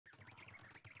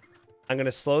I'm going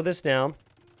to slow this down.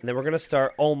 And then we're going to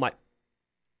start. Oh my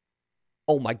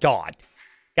God.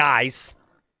 Guys.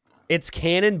 It's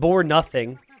Cannon Boar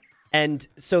nothing. And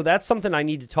so that's something I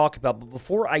need to talk about. But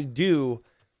before I do,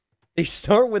 they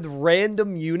start with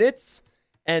random units.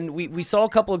 And we saw a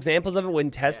couple examples of it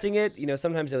when testing it. You know,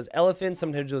 sometimes it was elephants,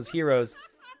 sometimes it was heroes.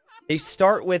 They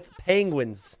start with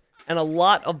penguins. And a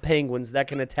lot of penguins that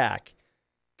can attack.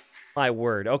 My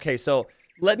word. Okay, so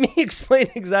let me explain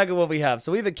exactly what we have.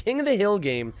 So we have a King of the Hill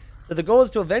game. So the goal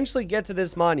is to eventually get to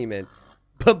this monument.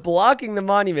 But blocking the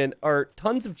monument are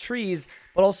tons of trees,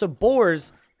 but also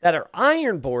boars that are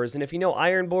iron boars. And if you know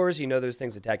iron boars, you know those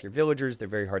things attack your villagers. They're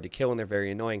very hard to kill and they're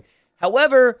very annoying.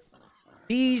 However,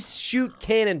 these shoot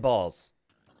cannonballs.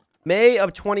 May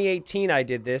of 2018, I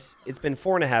did this. It's been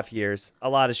 4.5 years. A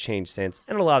lot has changed since,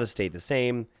 and a lot has stayed the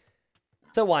same.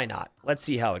 So why not? Let's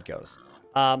see how it goes.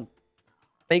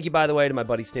 Thank you, by the way, to my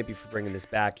buddy Snippy for bringing this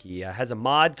back. He has a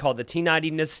mod called the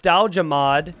T90 Nostalgia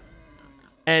mod.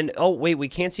 And, oh, wait, we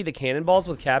can't see the cannonballs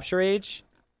with Capture Age?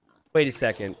 Wait a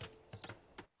second.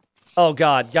 Oh,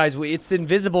 God. Guys, it's the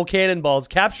invisible cannonballs.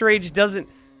 Capture Age doesn't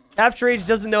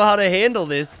know how to handle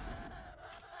this.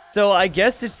 So I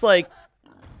guess it's like...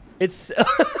 It's...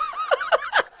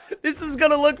 This is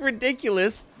gonna look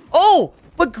ridiculous. Oh,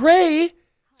 but Gray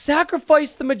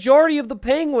sacrificed the majority of the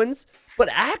penguins, but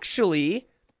actually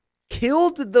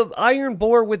killed the iron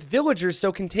boar with villagers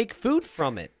so can take food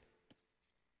from it.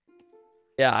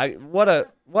 Yeah, what a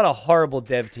horrible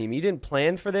dev team. You didn't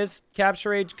plan for this,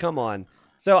 Capture Age? Come on.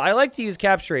 So I like to use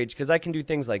Capture Age because I can do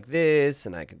things like this,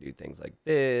 and I can do things like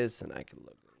this, and I can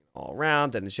look all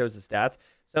around, and it shows the stats.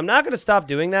 So I'm not going to stop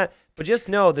doing that, but just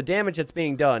know the damage that's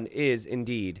being done is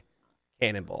indeed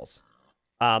cannonballs.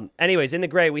 Anyways, in the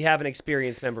gray, we have an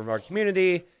experienced member of our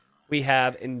community. We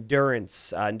have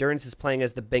Endurance. Endurance is playing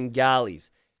as the Bengalis.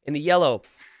 In the yellow,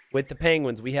 with the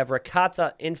Penguins, we have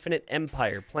Rakata Infinite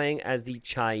Empire playing as the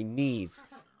Chinese.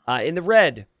 In the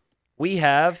red, we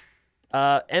have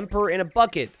Emperor in a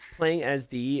Bucket playing as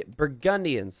the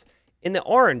Burgundians. In the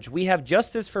orange, we have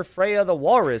Justice for Freya the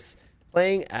Walrus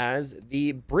playing as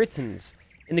the Britons.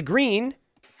 In the green,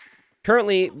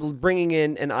 currently bringing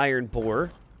in an Iron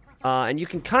Boar, and you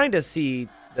can kind of see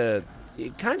the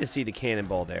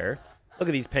cannonball there. Look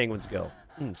at these penguins go.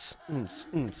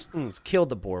 Killed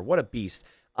the boar. What a beast.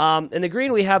 In the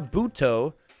green, we have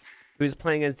Buto, who is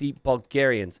playing as the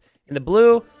Bulgarians. In the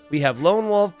blue, we have Lone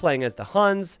Wolf playing as the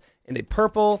Huns. In the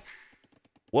purple,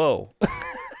 whoa.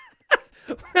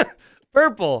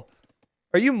 Purple.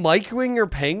 Are you microing your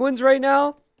penguins right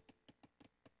now?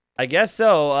 I guess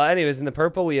so. Anyways, in the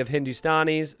purple, we have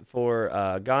Hindustanis for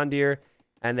Gondir.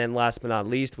 And then last but not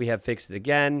least, we have Fix It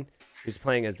Again, who's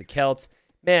playing as the Celts.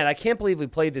 Man, I can't believe we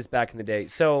played this back in the day.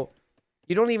 So,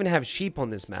 you don't even have sheep on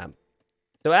this map.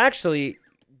 So actually,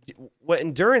 what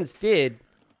Endurance did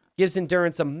gives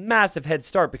Endurance a massive head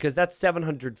start because that's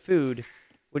 700 food,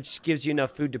 which gives you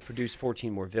enough food to produce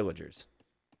 14 more villagers.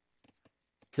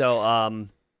 So,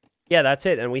 yeah, that's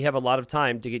it. And we have a lot of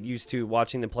time to get used to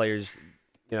watching the players,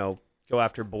 you know, go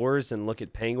after boars and look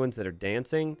at penguins that are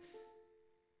dancing.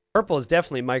 Purple is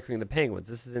definitely microing the penguins.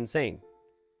 This is insane.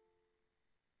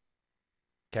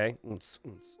 Okay. Man,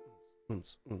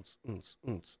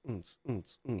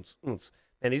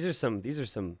 these are some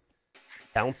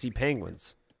bouncy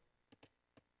penguins.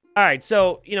 All right,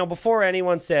 so, you know, before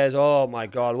anyone says, "Oh my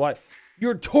God, what?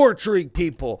 You're torturing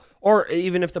people," or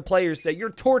even if the players say, "You're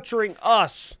torturing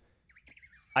us,"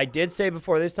 I did say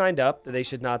before they signed up that they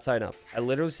should not sign up. I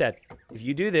literally said, if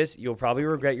you do this, you'll probably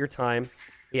regret your time.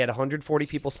 We had 140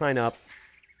 people sign up.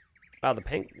 Wow,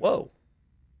 whoa,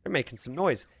 they're making some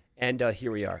noise. And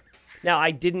here we are. Now,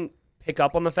 I didn't pick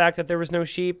up on the fact that there was no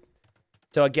sheep.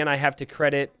 So again, I have to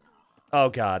credit, oh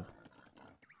God,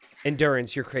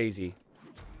 Endurance, you're crazy.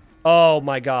 Oh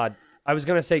my God. I was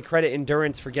going to say credit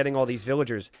Endurance for getting all these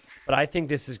villagers, but I think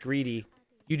this is greedy.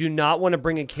 You do not want to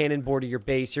bring a cannon board to your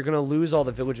base. You're going to lose all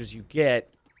the villagers you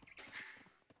get.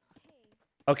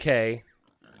 Okay.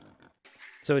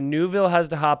 So Newville has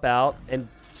to hop out and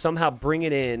somehow bring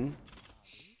it in.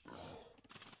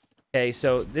 Okay,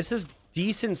 so this is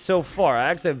decent so far.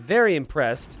 I'm actually very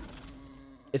impressed.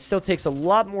 It still takes a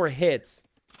lot more hits.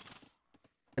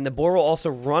 And the boar will also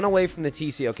run away from the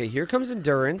TC. Okay, here comes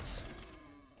Endurance.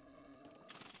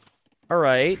 All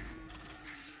right.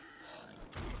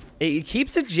 It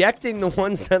keeps ejecting the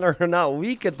ones that are not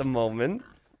weak at the moment.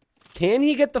 Can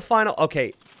he get the final...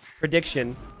 Okay,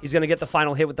 prediction. He's going to get the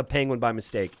final hit with the penguin by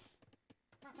mistake.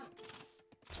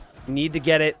 Need to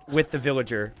get it with the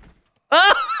villager.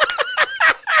 Ah!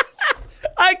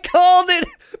 I called it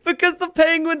because the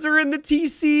penguins are in the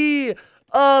TC.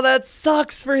 Oh, that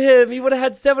sucks for him. He would have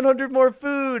had 700 more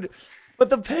food. But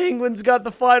the penguins got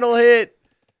the final hit.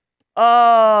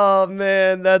 Oh,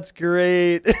 man, that's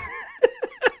great.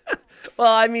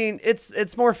 Well, I mean,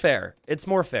 it's more fair. It's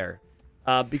more fair.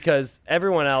 Because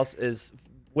everyone else is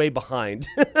way behind.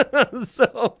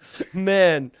 So,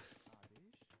 man.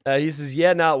 He says,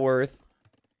 yeah, not worth.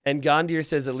 And Gondir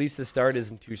says, at least the start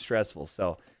isn't too stressful.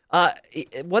 So,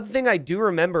 one thing I do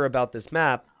remember about this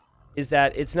map is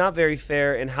that it's not very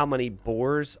fair in how many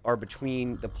boars are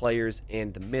between the players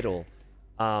and the middle.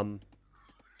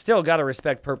 Still got to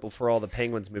respect Purple for all the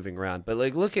penguins moving around. But,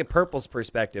 like, look at Purple's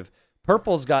perspective.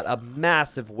 Purple's got a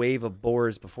massive wave of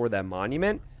boars before that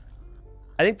monument.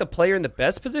 I think the player in the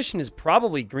best position is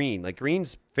probably Green. Like,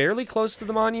 Green's fairly close to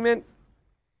the monument.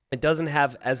 It doesn't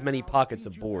have as many pockets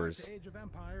of boars.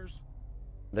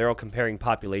 They're all comparing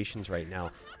populations right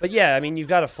now. But yeah, I mean, you've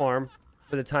got a farm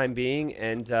for the time being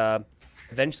and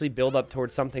eventually build up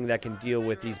towards something that can deal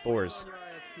with these boars.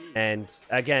 And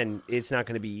again, it's not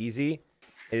going to be easy.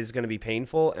 It is going to be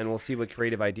painful, and we'll see what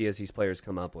creative ideas these players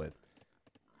come up with.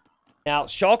 Now,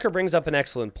 Shulker brings up an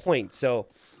excellent point. So,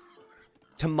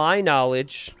 to my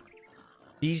knowledge,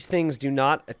 these things do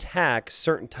not attack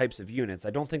certain types of units. I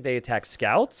don't think they attack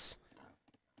scouts.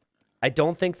 I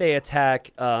don't think they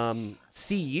attack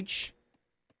siege.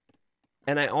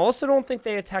 And I also don't think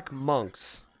they attack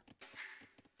monks.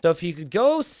 So if you could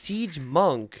go siege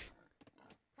monk,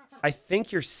 I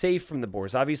think you're safe from the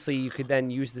boars. Obviously, you could then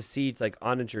use the siege like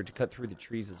onager to cut through the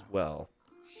trees as well.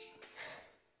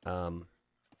 And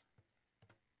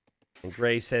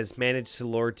Gray says, managed to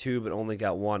lure 2, but only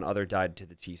got 1. Other died to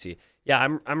the TC.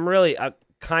 Yeah, I'm really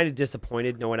kind of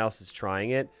disappointed no one else is trying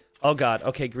it. Oh, God.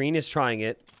 Okay, Green is trying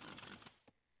it.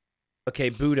 Okay,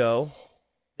 Budo.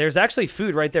 There's actually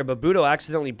food right there, but Budo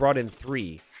accidentally brought in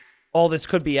 3. Oh, this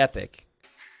could be epic.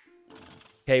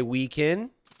 Okay, weaken.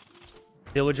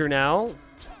 Villager now.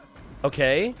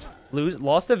 Okay.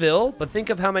 Lost a Vill, but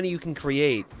think of how many you can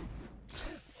create.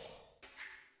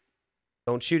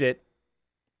 Don't shoot it.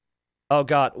 Oh,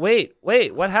 God. Wait.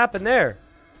 What happened there?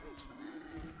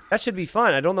 That should be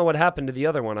fine. I don't know what happened to the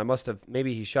other one. I must have...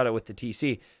 Maybe he shot it with the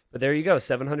TC. But there you go.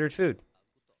 700 food.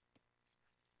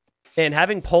 And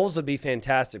having poles would be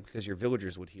fantastic because your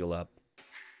villagers would heal up.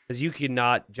 Because you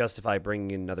cannot justify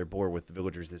bringing in another boar with the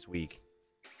villagers this week.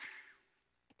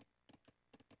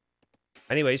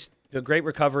 Anyways, a great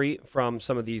recovery from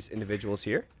some of these individuals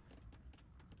here.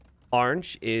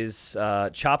 Orange is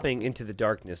chopping into the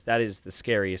darkness. That is the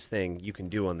scariest thing you can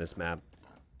do on this map.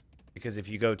 Because if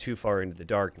you go too far into the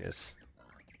darkness,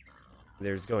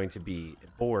 there's going to be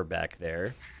a boar back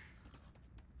there.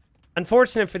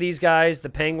 Unfortunate for these guys, the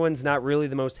penguin's not really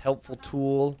the most helpful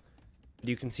tool.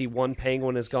 You can see one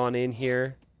penguin has gone in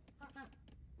here.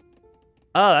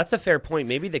 Oh, that's a fair point.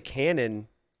 Maybe the cannon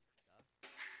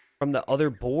from the other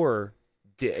boar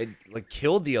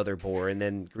killed the other boar, and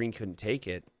then Green couldn't take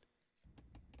it.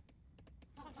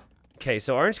 Okay,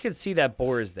 so Orange can see that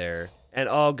boar is there. And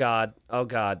oh god.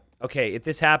 Okay, if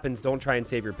this happens, don't try and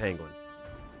save your penguin.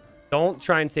 Don't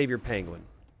try and save your penguin.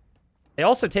 They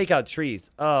also take out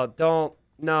trees. Oh, don't.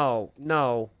 No.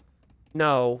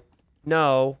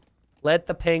 Let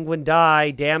the penguin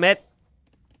die, damn it.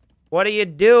 What are you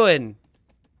doing?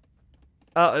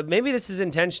 Maybe this is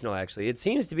intentional, actually. It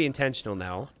seems to be intentional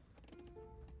now.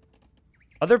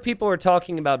 Other people are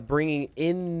talking about bringing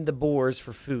in the boars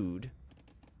for food.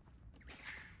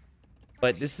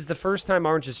 But this is the first time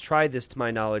Orange has tried this, to my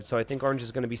knowledge, so I think Orange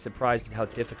is going to be surprised at how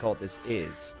difficult this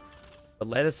is. But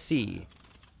let us see.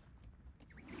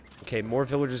 Okay, more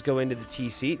villagers go into the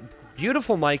TC.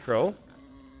 Beautiful micro.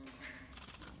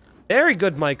 Very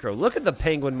good micro. Look at the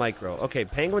penguin micro. Okay,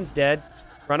 penguin's dead.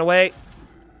 Run away.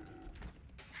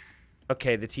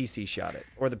 Okay, the TC shot it.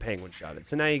 Or the penguin shot it.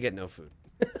 So now you get no food.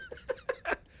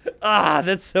 Ah,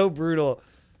 that's so brutal.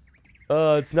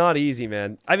 It's not easy,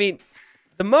 man. I mean...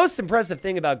 The most impressive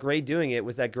thing about Gray doing it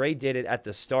was that Gray did it at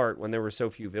the start when there were so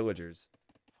few villagers.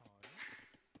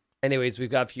 Anyways, we've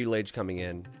got feudal age coming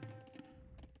in.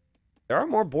 There are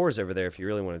more boars over there if you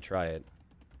really want to try it.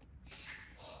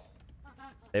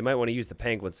 They might want to use the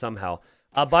penguin somehow.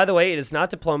 By the way, it is not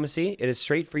diplomacy. It is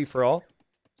straight free-for-all.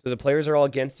 So the players are all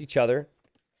against each other.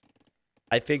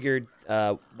 I figured,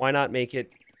 why not make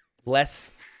it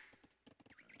less...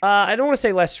 I don't want to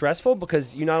say less stressful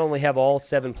because you not only have all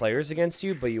 7 players against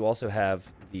you, but you also have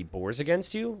the boars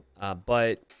against you.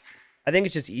 But I think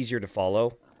it's just easier to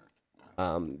follow.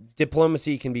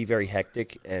 Diplomacy can be very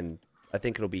hectic, and I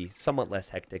think it'll be somewhat less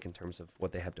hectic in terms of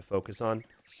what they have to focus on.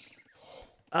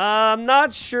 I'm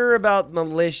not sure about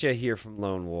militia here from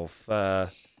Lone Wolf. I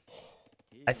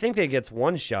think they gets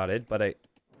one-shotted, but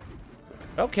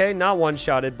Okay, not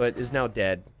one-shotted, but is now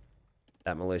dead.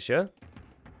 That militia.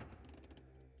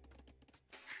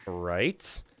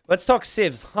 Right. Let's talk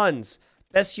civs. Huns.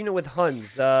 Best unit with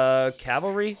Huns.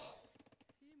 Cavalry?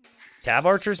 Cav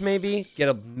archers, maybe? Get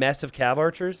a mess of cav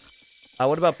archers?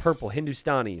 What about purple?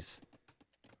 Hindustanis.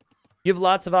 You have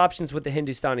lots of options with the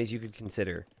Hindustanis you could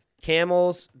consider.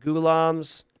 Camels,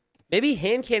 gulams, maybe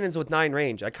hand cannons with 9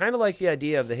 range. I kind of like the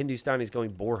idea of the Hindustanis going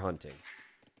boar hunting.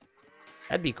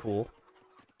 That'd be cool.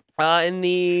 In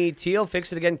the teal,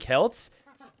 fix it again. Celts.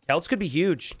 Celts could be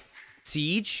huge.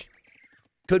 Siege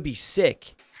could be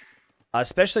sick.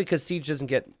 Especially because Siege doesn't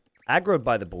get aggroed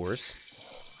by the boars.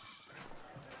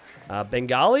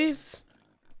 Bengalis.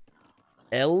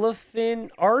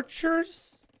 Elephant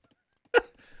archers.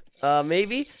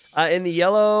 Maybe. In the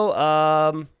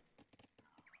yellow,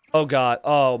 oh god.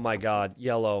 Oh my god.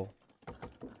 Yellow.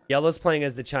 Yellow's playing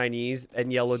as the Chinese,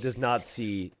 and yellow does not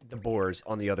see the boars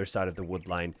on the other side of the wood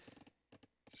line.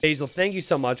 Basil, thank you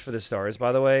so much for the stars,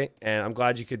 by the way, and I'm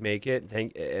glad you could make it.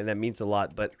 And that means a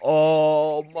lot, but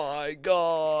oh my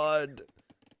god.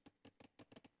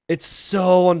 It's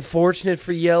so unfortunate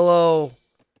for yellow.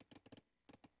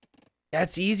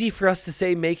 That's easy for us to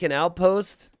say make an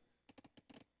outpost.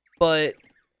 But,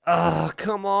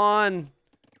 come on.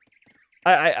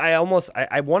 I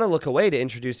want to look away to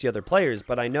introduce the other players,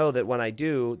 but I know that when I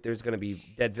do, there's going to be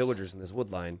dead villagers in this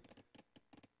wood line.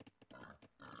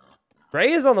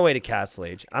 Gray is on the way to Castle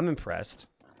Age. I'm impressed.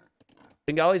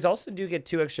 Bengalis also do get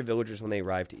 2 extra villagers when they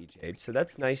arrive to each age, so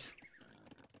that's nice.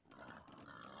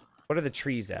 What are the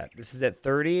trees at? This is at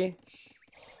 30.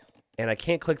 And I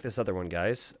can't click this other one,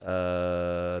 guys.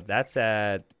 That's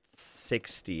at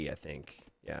 60, I think.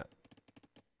 Yeah.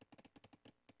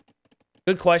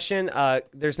 Good question.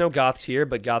 There's no Goths here,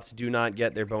 but Goths do not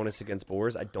get their bonus against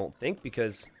boars, I don't think,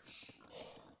 because...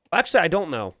 Actually, I don't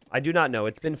know. I do not know.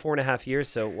 It's been 4.5 years,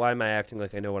 so why am I acting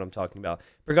like I know what I'm talking about?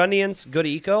 Burgundians, good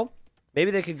eco. Maybe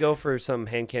they could go for some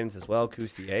hand cannons as well,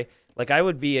 Coustier. Like, I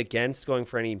would be against going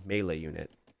for any melee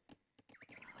unit.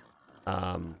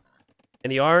 In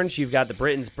the orange, you've got the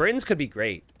Britons. Britons could be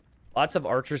great. Lots of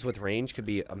archers with range could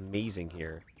be amazing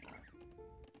here.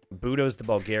 Budos, the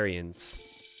Bulgarians.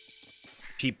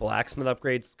 Cheap blacksmith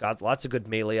upgrades. Got lots of good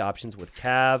melee options with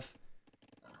cav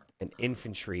and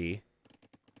infantry.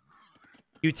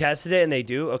 You tested it and they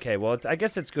do? Okay, well, I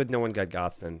guess it's good no one got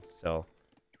Goths then. So,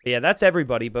 but yeah, that's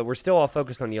everybody, but we're still all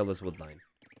focused on Yellow's woodline.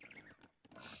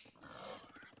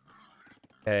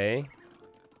 Okay.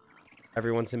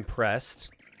 Everyone's impressed.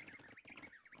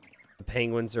 The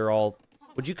penguins are all...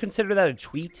 Would you consider that a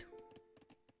tweet?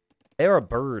 They're a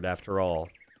bird, after all.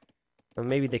 Or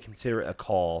maybe they consider it a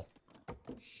call.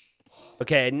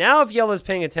 Okay, now if Yellow's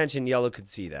paying attention, Yellow could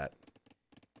see that.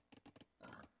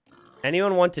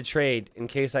 Anyone want to trade in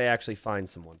case I actually find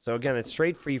someone? So again, it's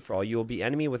trade free for all. You will be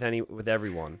enemy with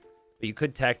everyone, but you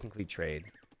could technically trade.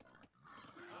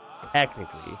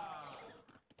 Technically.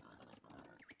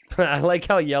 I like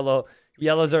how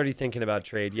Yellow's already thinking about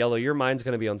trade. Yellow, your mind's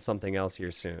going to be on something else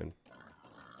here soon.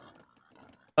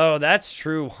 Oh, that's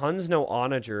true. Huns no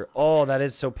onager. Oh, that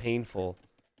is so painful.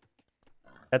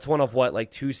 That's one of what,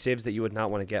 like 2 civs that you would not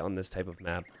want to get on this type of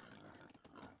map.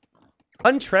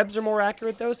 Hun trebs are more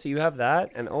accurate, though, so you have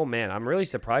that. And, oh, man, I'm really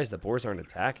surprised the boars aren't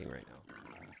attacking right now.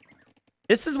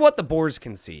 This is what the boars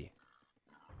can see.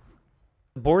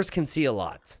 The boars can see a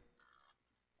lot.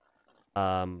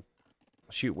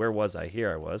 Shoot, where was I?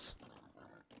 Here I was.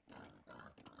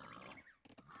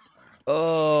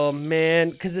 Oh,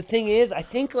 man. Because the thing is, I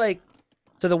think, like...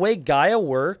 So the way Gaia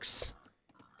works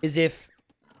is if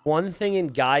one thing in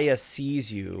Gaia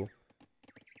sees you,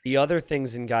 the other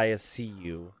things in Gaia see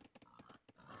you.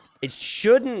 It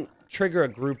shouldn't trigger a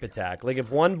group attack. Like,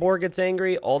 if one boar gets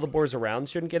angry, all the boars around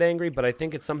shouldn't get angry, but I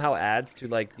think it somehow adds to,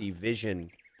 like, the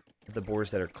vision of the boars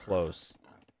that are close.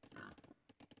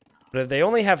 But if they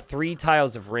only have 3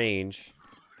 tiles of range...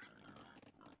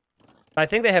 I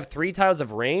think they have 3 tiles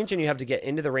of range, and you have to get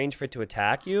into the range for it to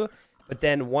attack you. But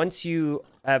then once you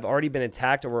have already been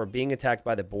attacked or are being attacked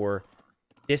by the boar,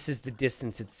 this is the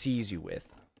distance it sees you with.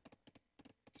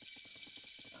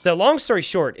 So, long story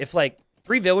short, if, like,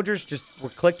 3 villagers just were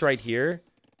clicked right here,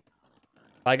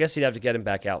 I guess you'd have to get him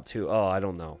back out, too. Oh, I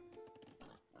don't know.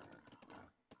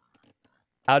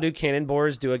 How do cannon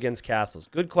boars do against castles?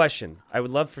 Good question. I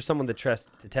would love for someone to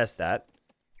test that.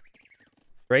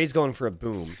 Ray's going for a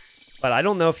boom. But I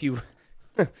don't know if you...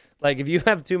 like, if you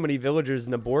have too many villagers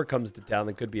and a boar comes to town,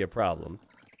 that could be a problem.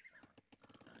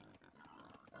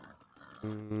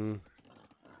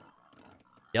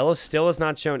 Yellow still has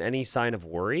not shown any sign of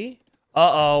worry.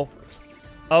 Uh-oh.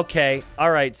 Okay. All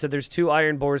right. So there's 2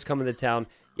 iron boars coming to town.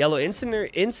 Yellow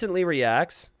instantly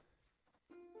reacts.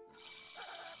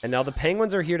 And now the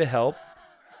penguins are here to help.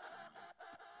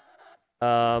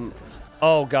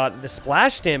 Oh god, the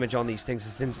splash damage on these things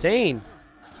is insane.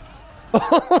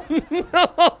 Oh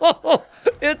no!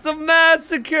 It's a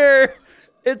massacre!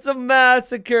 It's a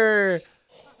massacre!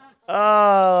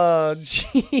 Oh,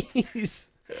 jeez.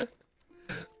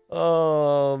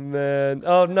 Oh, man.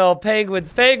 Oh, no,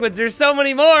 penguins. Penguins, there's so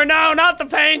many more. No, not the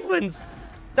penguins.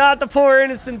 Not the poor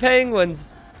innocent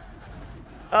penguins.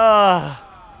 Ah.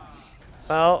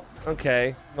 Well,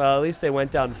 okay. Well, at least they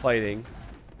went down fighting.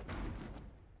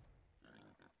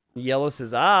 Yellow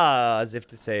says, ah, as if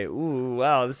to say, ooh,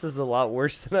 wow, this is a lot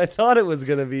worse than I thought it was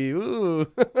going to be. Ooh.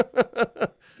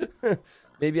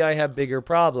 Maybe I have bigger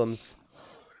problems.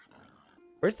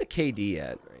 Where's the KD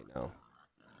at right now?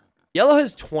 Yellow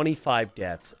has 25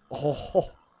 deaths.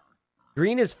 Oh.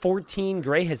 Green has 14.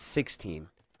 Gray has 16.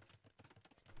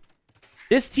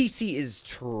 This TC is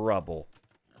trouble.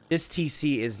 This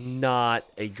TC is not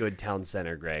a good town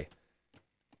center, Gray.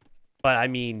 But, I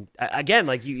mean, again,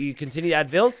 like, you continue to add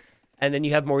vills, and then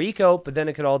you have more eco, but then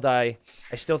it could all die.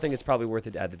 I still think it's probably worth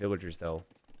it to add the villagers, though.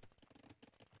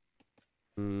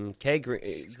 Okay,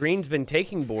 Green's been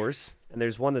taking boars, and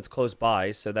there's one that's close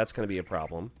by, so that's going to be a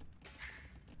problem.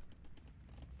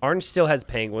 Orange still has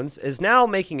penguins, is now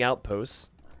making outposts.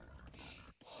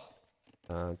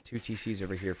 2 TCs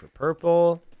over here for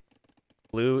purple.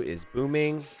 Blue is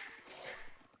booming.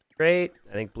 Great.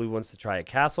 I think blue wants to try a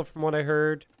castle from what I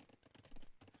heard.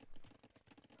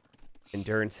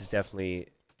 Endurance is definitely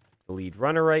the lead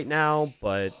runner right now,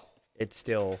 but it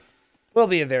still will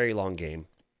be a very long game.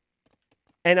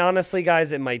 And honestly,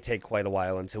 guys, it might take quite a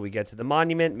while until we get to the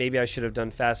monument. Maybe I should have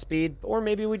done fast speed, or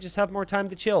maybe we just have more time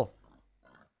to chill.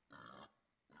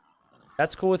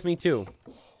 That's cool with me, too.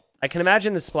 I can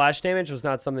imagine the splash damage was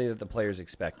not something that the players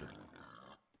expected.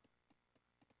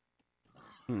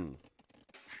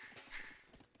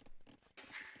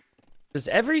 Does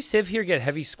every civ here get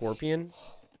heavy scorpion?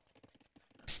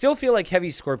 Still feel like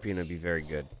heavy scorpion would be very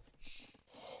good.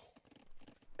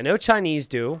 I know Chinese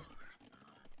do.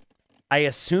 I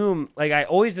assume, like, I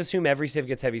always assume every civ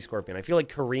gets heavy scorpion. I feel like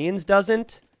Koreans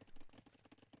doesn't.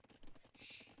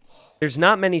 There's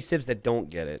not many civs that don't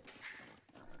get it.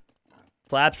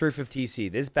 Slaps roof of TC.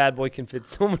 This bad boy can fit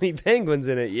so many penguins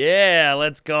in it. Yeah,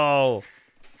 let's go.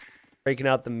 Breaking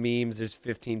out the memes. There's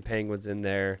 15 penguins in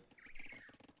there.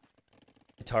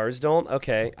 Guitars don't?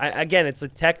 Okay. Again, it's a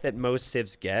tech that most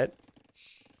civs get.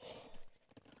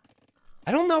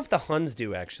 I don't know if the Huns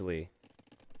do, actually.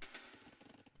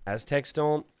 Aztecs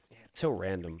don't? Yeah, it's so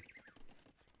random.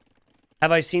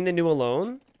 Have I seen the new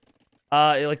Alone?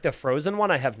 Like the Frozen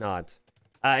one? I have not.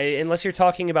 Unless you're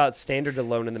talking about standard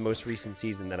Alone in the most recent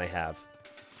season, then I have.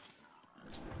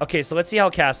 Okay, so let's see how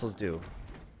castles do.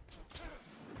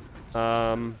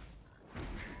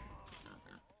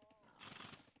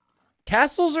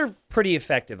 Castles are pretty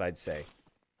effective, I'd say.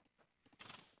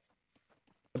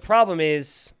 The problem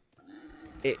is,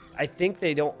 I think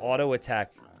they don't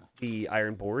auto-attack the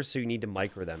Iron Boars, so you need to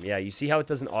micro them. Yeah, you see how it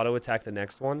doesn't auto-attack the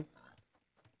next one?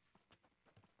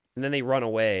 And then they run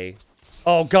away.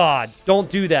 Oh, God. Don't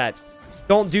do that.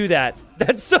 Don't do that.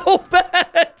 That's so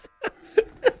bad.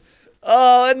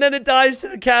 Oh, and then it dies to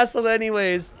the castle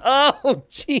anyways. Oh,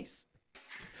 jeez.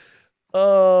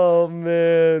 Oh,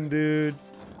 man, dude.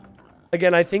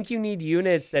 Again, I think you need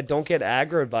units that don't get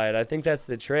aggroed by it. I think that's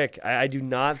the trick. I do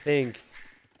not think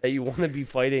that you want to be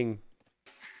fighting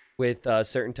with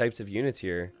certain types of units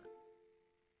here.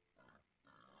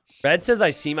 Red says,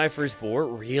 I see my first boar.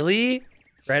 Really?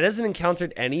 Red hasn't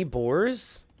encountered any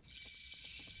boars?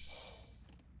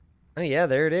 Oh, yeah,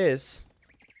 there it is.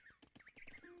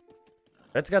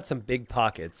 Red's got some big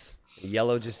pockets.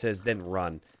 Yellow just says, then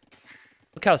run.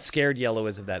 Look how scared Yellow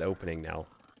is of that opening now.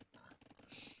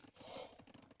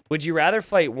 Would you rather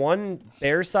fight one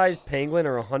bear-sized penguin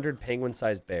or 100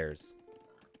 penguin-sized bears?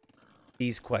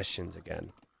 These questions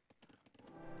again.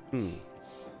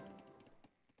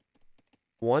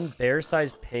 One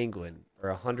bear-sized penguin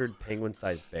or 100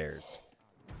 penguin-sized bears?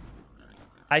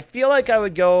 I feel like I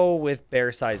would go with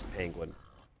bear-sized penguin.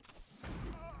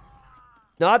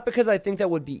 Not because I think that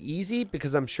would be easy,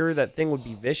 because I'm sure that thing would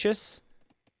be vicious.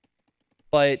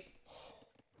 But,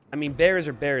 I mean, bears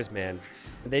are bears, man.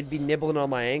 They'd be nibbling on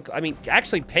my ankle. I mean,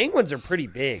 actually, penguins are pretty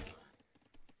big.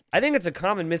 I think it's a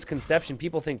common misconception.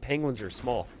 People think penguins are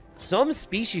small. Some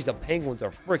species of penguins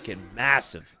are freaking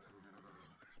massive.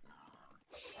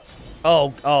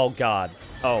 Oh, God.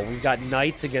 Oh, we've got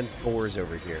knights against boars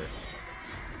over here.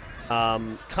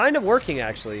 Kind of working,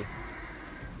 actually.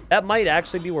 That might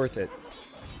actually be worth it.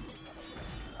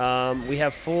 We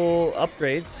have full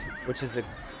upgrades, which is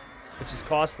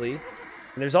costly.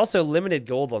 And there's also limited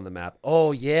gold on the map.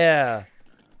 Oh yeah,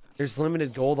 there's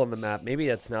limited gold on the map. Maybe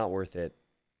that's not worth it.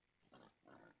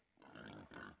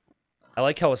 I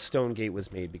like how a stone gate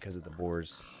was made because of the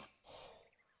boars.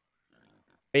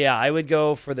 But yeah, I would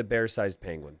go for the bear-sized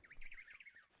penguin.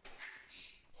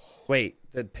 Wait,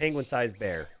 the penguin-sized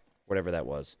bear, whatever that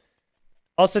was.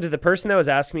 Also, to the person that was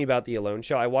asking me about the Alone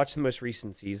show, I watched the most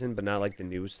recent season, but not like the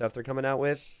new stuff they're coming out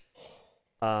with.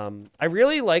 I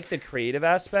really like the creative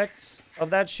aspects of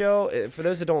that show. For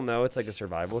those that don't know, it's like a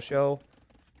survival show.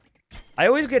 I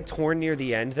always get torn near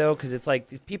the end, though, because it's like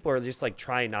these people are just like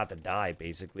trying not to die,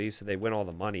 basically, so they win all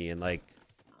the money, and like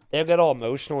they get all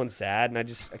emotional and sad, and I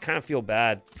kind of feel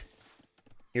bad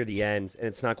near the end, and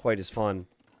it's not quite as fun.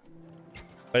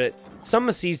 But some of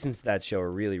the seasons of that show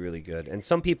are really, really good, and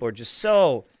some people are just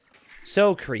so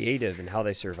creative in how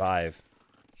they survive.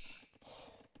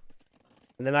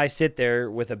 And then I sit there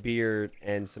with a beer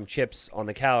and some chips on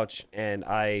the couch, and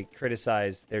I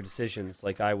criticize their decisions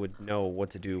like I would know what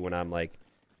to do when I'm, like,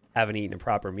 haven't eaten a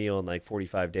proper meal in, like,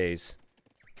 45 days.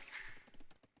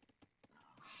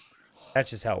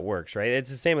 That's just how it works, right? It's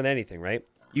the same with anything, right?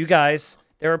 You guys,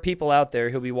 there are people out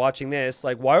there who'll be watching this,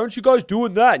 like, why aren't you guys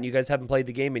doing that? And you guys haven't played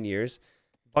the game in years.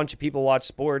 A bunch of people watch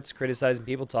sports, criticizing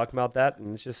people, talking about that,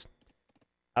 and it's just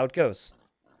how it goes.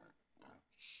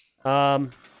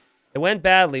 It went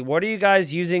badly. What are you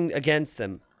guys using against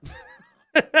them?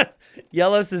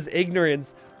 Yellow says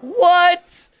ignorance.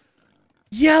 What?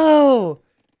 Yellow,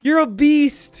 you're a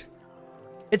beast.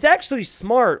 It's actually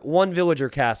smart, one villager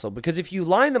castle, because if you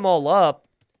line them all up,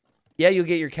 yeah, you'll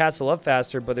get your castle up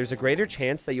faster, but there's a greater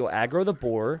chance that you'll aggro the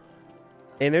boar,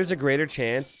 and there's a greater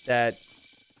chance that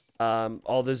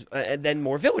all those, then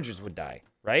more villagers would die,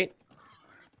 right?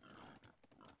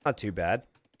 Not too bad.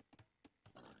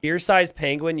 Beer-sized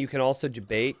penguin, you can also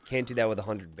debate. Can't do that with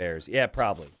 100 bears. Yeah,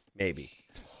 probably. Maybe.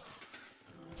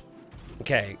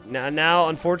 Okay, now,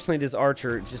 unfortunately, this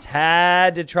archer just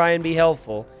had to try and be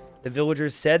helpful. The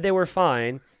villagers said they were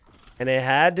fine, and it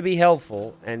had to be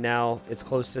helpful, and now it's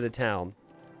close to the town.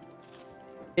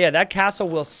 Yeah, that castle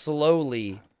will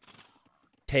slowly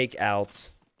take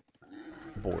out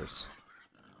boars.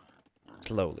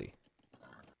 Slowly.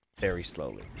 Very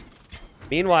slowly.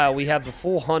 Meanwhile, we have the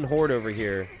full Hun horde over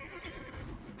here.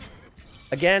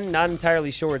 Again, not entirely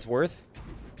sure it's worth,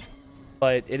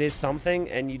 but it is something,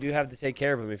 and you do have to take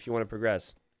care of them if you want to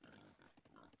progress.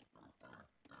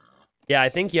 Yeah, I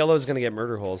think yellow's going to get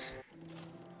murder holes.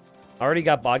 I already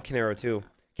got Bodkin arrow, too.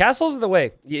 Castles are the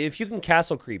way. If you can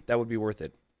castle creep, that would be worth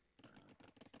it.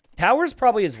 Towers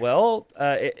probably as well.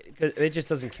 It just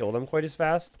doesn't kill them quite as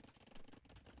fast.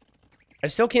 I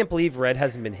still can't believe red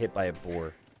hasn't been hit by a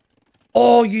boar.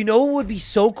 Oh, you know what would be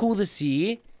so cool to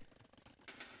see?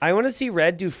 I want to see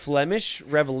red do Flemish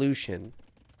Revolution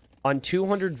on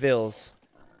 200 vills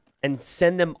and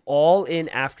send them all in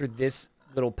after this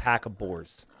little pack of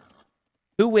boars.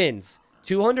 Who wins?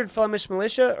 200 Flemish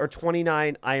militia or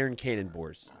 29 iron cannon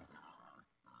boars?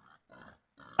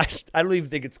 I don't even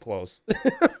think it's close.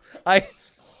 I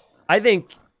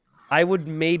think I would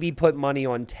maybe put money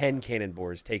on 10 cannon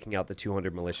boars taking out the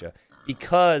 200 militia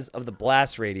because of the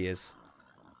blast radius.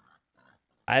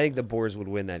 I think the boars would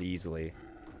win that easily.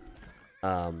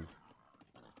 But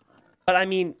I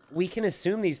mean, we can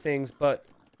assume these things, but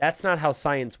that's not how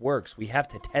science works. We have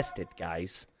to test it,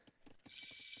 guys.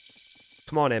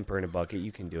 Come on, Emperor in a bucket.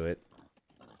 You can do it.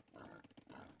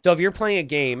 So if you're playing a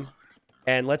game,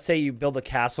 and let's say you build a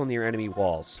castle near enemy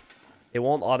walls, it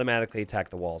won't automatically attack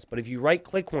the walls. But if you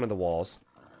right-click one of the walls,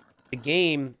 the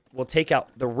game will take out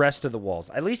the rest of the walls.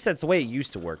 At least that's the way it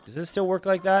used to work. Does this still work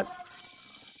like that?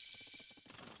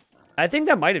 I think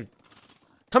that might have...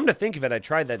 Come to think of it, I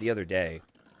tried that the other day.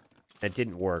 It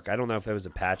didn't work. I don't know if it was a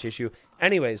patch issue.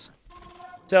 Anyways,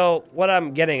 so what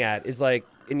I'm getting at is, like,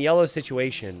 in yellow's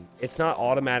situation, it's not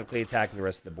automatically attacking the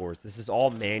rest of the boards. This is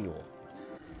all manual.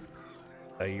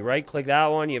 So you right-click that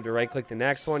one, you have to right-click the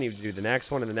next one, you have to do the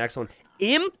next one and the next one.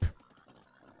 Imp?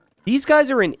 These guys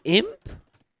are an imp?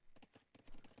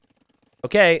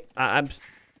 Okay, I'm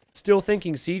still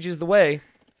thinking siege is the way.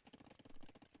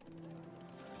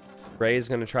 Ray is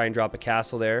going to try and drop a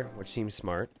castle there, which seems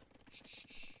smart.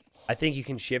 I think you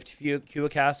can shift Q a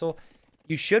castle.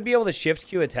 You should be able to shift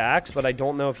Q attacks, but I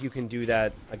don't know if you can do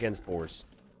that against boars.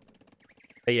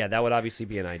 But yeah, that would obviously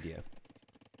be an idea.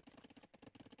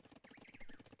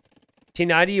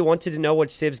 T90, you wanted to know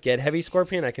which civs get heavy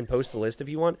scorpion? I can post the list if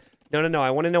you want. No.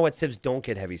 I want to know what civs don't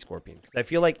get heavy scorpion. Because I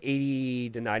feel like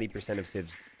 80 to 90% of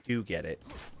civs do get it.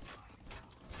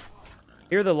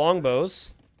 Here are the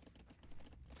longbows.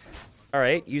 All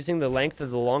right, using the length of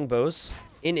the longbows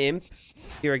in Imp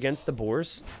here against the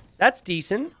boars. That's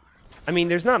decent. I mean,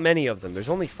 there's not many of them. There's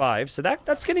only 5, so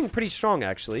that's getting pretty strong,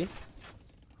 actually.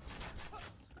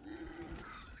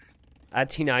 At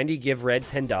T90, give Red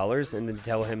 $10 and then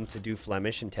tell him to do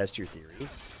Flemish and test your theory.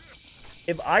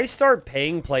 If I start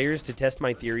paying players to test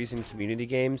my theories in community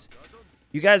games,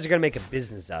 you guys are going to make a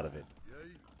business out of it.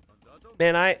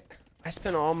 Man, I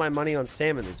spent all my money on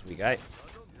salmon this week.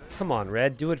 Come on,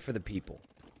 Red. Do it for the people.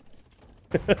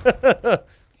 The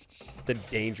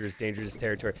dangerous, dangerous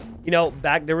territory. You know,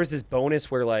 there was this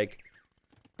bonus where, like,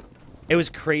 it was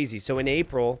crazy. So in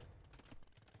April,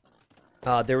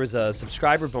 there was a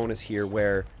subscriber bonus here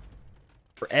where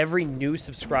for every new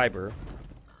subscriber,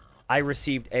 I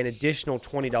received an additional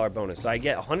 $20 bonus. So I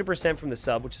get 100% from the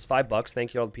sub, which is $5.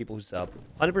 Thank you to all the people who sub.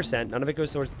 100%. None of it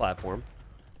goes towards the platform.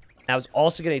 And I was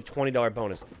also getting a $20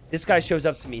 bonus. This guy shows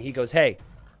up to me. He goes, hey,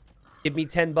 give me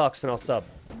 $10 and I'll sub.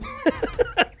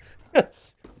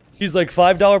 He's like,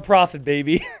 $5 profit,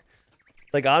 baby.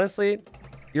 Like, honestly,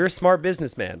 you're a smart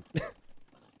businessman. You're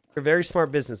a very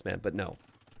smart businessman, but no.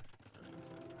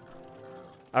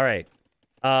 All right.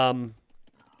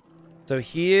 So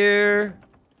here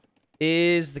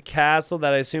is the castle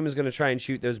that I assume is going to try and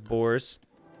shoot those boars.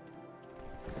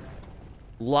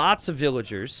 Lots of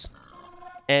villagers.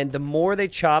 And the more they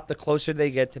chop, the closer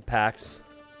they get to packs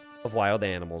of wild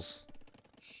animals.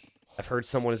 I've heard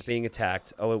someone is being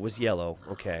attacked. Oh, it was yellow.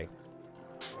 Okay.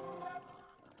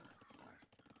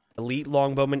 Elite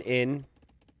longbowman in.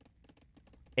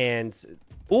 And,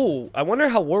 ooh, I wonder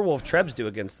how Werewolf Trebs do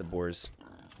against the boars.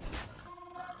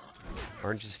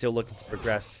 Orange is still looking to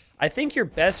progress. I think your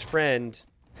best friend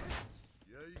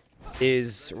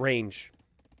is range.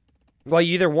 Well,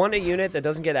 you either want a unit that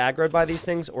doesn't get aggroed by these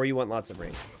things, or you want lots of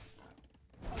range.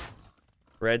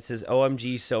 Red says,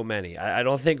 OMG, so many. I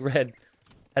don't think Red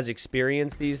has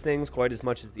experienced these things quite as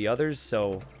much as the others,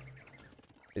 so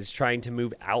is trying to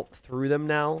move out through them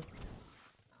now.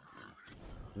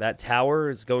 That tower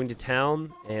is going to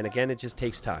town, and again, it just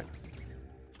takes time.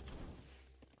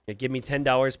 Yeah, give me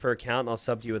 $10 per account, and I'll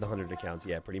sub to you with 100 accounts.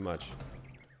 Yeah, pretty much.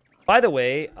 By the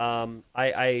way,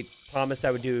 I promised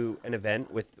I would do an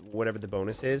event with whatever the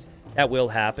bonus is. That will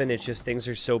happen. It's just things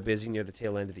are so busy near the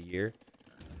tail end of the year.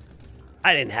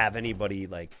 I didn't have anybody,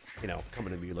 like, you know,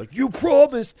 coming to me like, you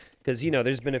promised! Because, you know,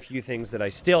 there's been a few things that I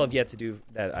still have yet to do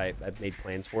that I've made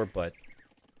plans for, but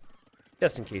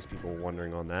just in case people were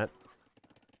wondering on that.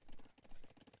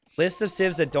 List of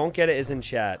civs that don't get it is in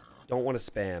chat. Don't want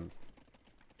to spam.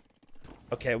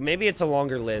 Okay, maybe it's a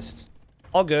longer list.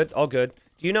 All good, all good.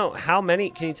 Do you know how many?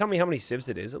 Can you tell me how many civs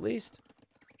it is, at least?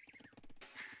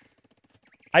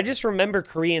 I just remember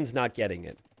Koreans not getting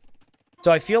it.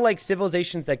 So I feel like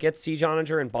civilizations that get Siege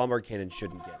Onager and Bombard Cannon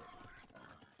shouldn't get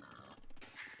it.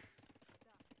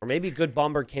 Or maybe good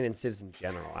Bombard Cannon civs in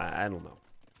general. I don't know.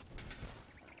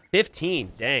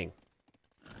 15, dang.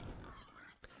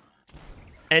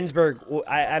 Ensberg,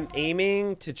 I'm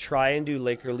aiming to try and do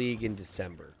Laker League in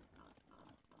December.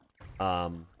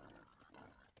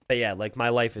 But yeah, like, my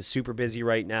life is super busy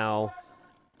right now.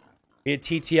 We had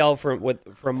TTL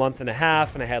for a month and a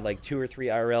half, and I had like 2 or 3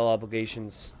 IRL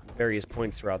obligations, various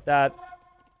points throughout that.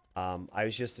 I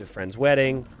was just at a friend's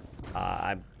wedding.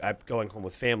 I'm going home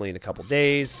with family in a couple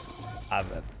days. I'm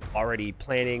already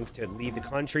planning to leave the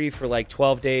country for like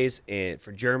 12 days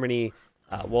for Germany,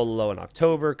 Wololo in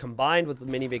October, combined with the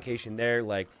mini vacation there.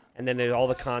 Like, and then all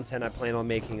the content I plan on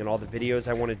making and all the videos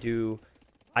I want to do.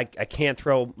 I can't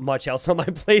throw much else on my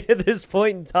plate at this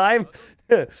point in time.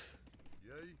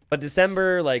 But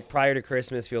December, like, prior to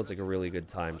Christmas, feels like a really good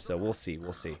time. So we'll see.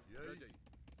 We'll see.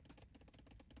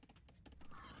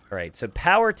 All right. So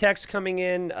power tech's coming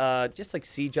in. Just like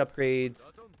siege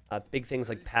upgrades. Big things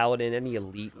like Paladin. Any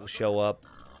elite will show up.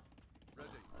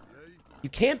 You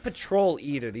can't patrol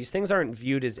either. These things aren't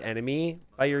viewed as enemy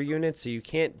by your units, so you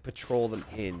can't patrol them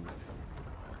in.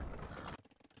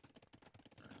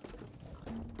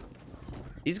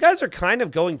 These guys are kind of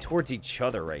going towards each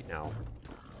other right now.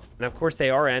 And of course,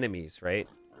 they are enemies, right?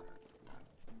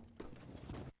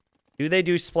 Do they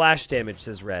do splash damage,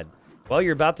 says Red? Well,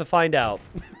 you're about to find out.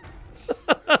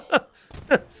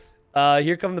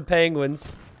 Here come the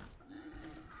penguins.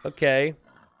 Okay.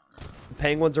 The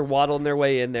penguins are waddling their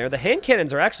way in there. The hand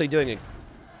cannons are actually doing a...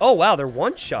 Oh, wow, they're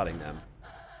one-shotting them.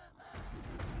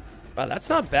 Wow, that's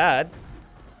not bad.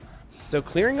 So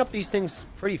clearing up these things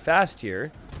pretty fast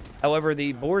here. However,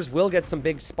 the boars will get some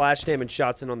big splash damage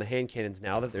shots in on the hand cannons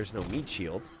now that there's no meat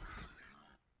shield.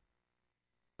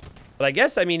 But I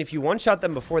guess, I mean, if you one-shot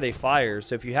them before they fire,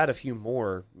 so if you had a few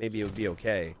more, maybe it would be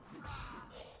okay.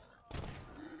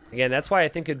 Again, that's why I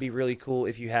think it'd be really cool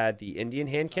if you had the Indian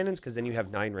hand cannons, because then you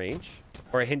have 9 range.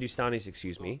 Or Hindustanis,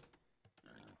 excuse me.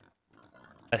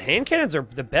 But hand cannons are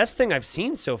the best thing I've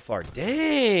seen so far.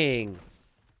 Dang!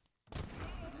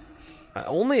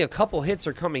 Only a couple hits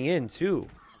are coming in, too.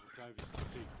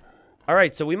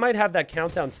 Alright, so we might have that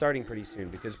countdown starting pretty soon,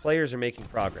 because players are making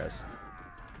progress.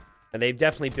 And they've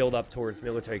definitely built up towards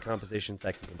military compositions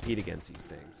that can compete against these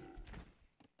things.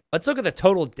 Let's look at the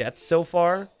total deaths so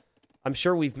far. I'm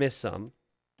sure we've missed some.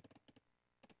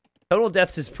 Total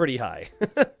deaths is pretty high.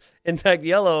 In fact,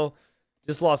 yellow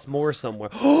just lost more somewhere.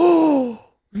 Oh,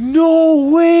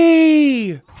 no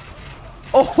way!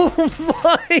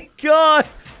 Oh my god!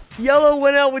 Yellow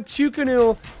went out with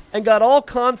Chukunu and got all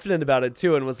confident about it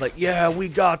too and was like, yeah, we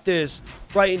got this.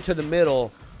 Right into the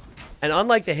middle. And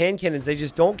unlike the hand cannons, they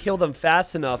just don't kill them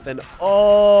fast enough. And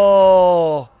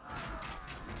oh!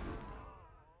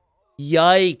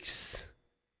 Yikes.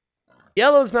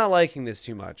 Yellow's not liking this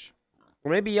too much.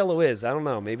 Or maybe yellow is. I don't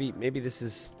know. Maybe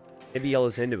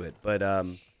yellow's into it. But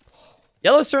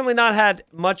yellow's certainly not had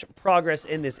much progress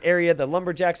in this area. The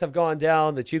lumberjacks have gone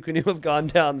down. The Chukunu have gone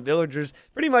down. The villagers,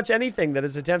 pretty much anything that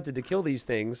has attempted to kill these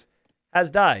things has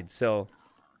died. So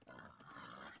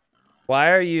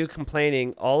why are you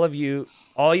complaining? All you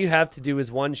have to do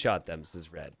is one-shot them,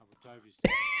 says Red.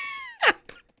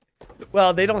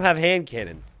 Well, they don't have hand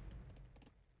cannons.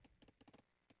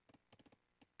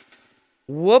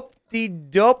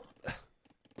 Whoop-de-doop.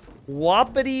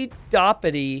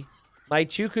 Whoppity-doppity. My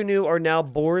Chukunu are now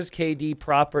Boars KD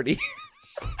property.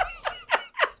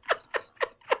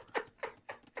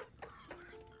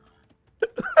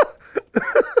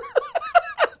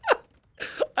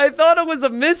 I thought it was a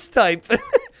mistype.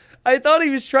 I thought he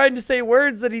was trying to say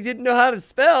words that he didn't know how to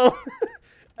spell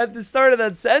at the start of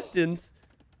that sentence.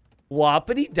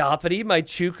 Whoppity-doppity. My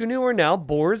Chukunu are now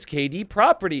Boars KD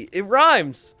property. It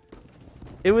rhymes.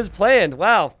 It was planned.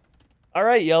 Wow. All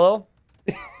right, Yellow.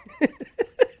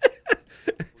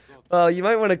 Well, you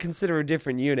might want to consider a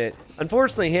different unit.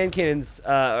 Unfortunately, hand cannons,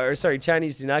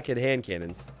 Chinese do not get hand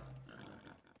cannons.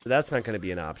 So that's not going to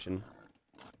be an option.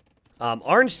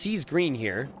 Orange sees green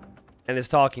here and is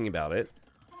talking about it.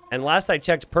 And last I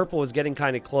checked, purple was getting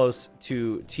kind of close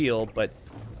to teal, but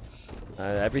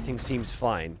everything seems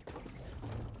fine.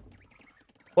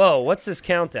 Whoa, what's this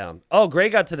countdown? Oh, gray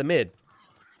got to the mid.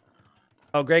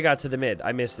 Oh, gray got to the mid.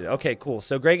 I missed it. Okay, cool.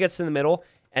 So gray gets in the middle,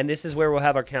 and this is where we'll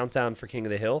have our countdown for King of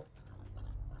the Hill.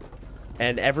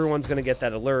 And everyone's going to get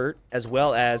that alert, as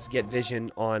well as get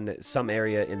vision on some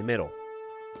area in the middle.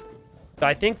 So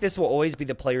I think this will always be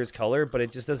the player's color, but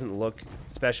it just doesn't look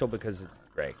special because it's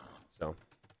gray. So,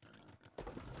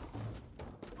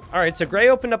 all right, so gray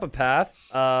opened up a path.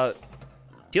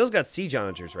 Teal's got siege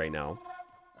onagers right now.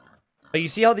 But you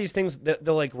see how these things,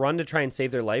 they'll like run to try and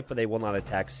save their life, but they will not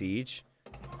attack siege.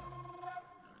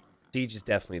 Siege is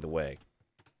definitely the way.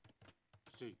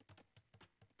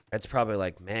 That's probably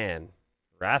like, man,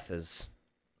 Rathas.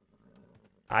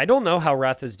 I don't know how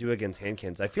Rathas do against hand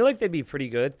cannons. I feel like they'd be pretty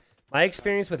good. My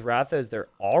experience with Ratha is they're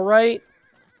all right,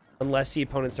 unless the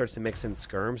opponent starts to mix in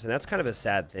skirms, and that's kind of a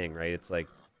sad thing, right? It's like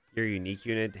your unique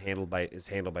unit is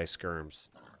handled by skirms.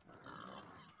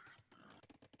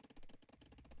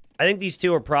 I think these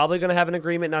two are probably going to have an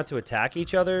agreement not to attack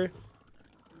each other.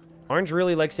 Orange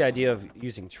really likes the idea of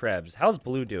using trebs. How's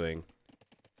blue doing?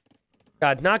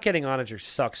 God, not getting onager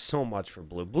sucks so much for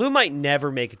blue. Blue might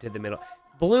never make it to the middle.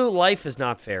 Blue, life is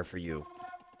not fair for you.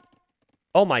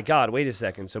 Oh my god, wait a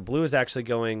second. So blue is actually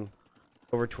going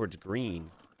over towards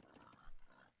green.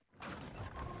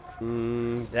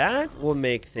 That will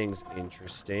make things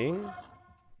interesting.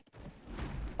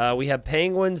 We have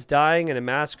penguins dying in a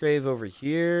mass grave over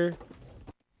here.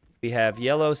 We have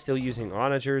yellow still using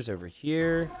onagers over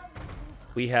here.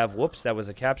 We have, whoops, that was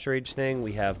a capture age thing.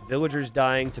 We have villagers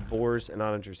dying to boars and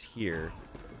onagers here.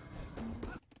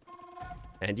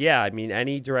 And yeah, I mean,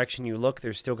 any direction you look,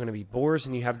 there's still going to be boars,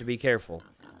 and you have to be careful.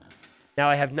 Now,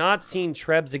 I have not seen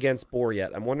trebs against boar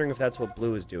yet. I'm wondering if that's what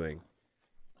blue is doing.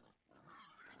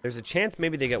 There's a chance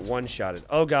maybe they get one-shotted.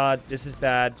 Oh, God, this is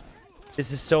bad.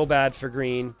 This is so bad for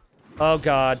green. Oh,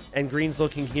 God, and green's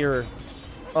looking here.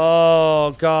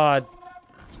 Oh, God.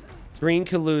 Green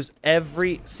could lose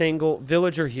every single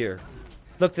villager here.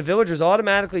 Look, the villagers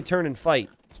automatically turn and fight.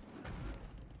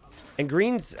 And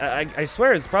green's, I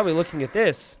swear, is probably looking at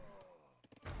this.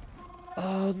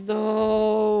 Oh,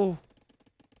 no.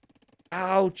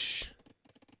 Ouch.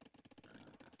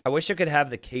 I wish I could have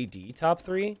the KD top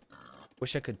 3.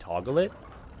 Wish I could toggle it.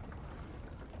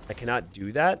 I cannot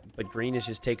do that, but green is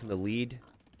just taking the lead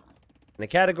in a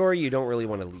category you don't really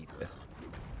want to lead with.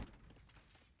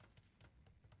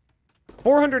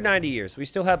 490 years. We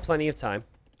still have plenty of time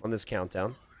on this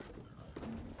countdown.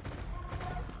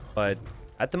 But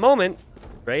at the moment,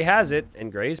 Gray has it,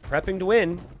 and Gray's prepping to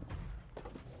win.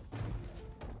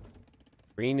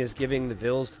 Green is giving the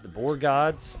vills to the boar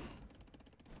gods.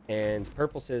 And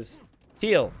purple says,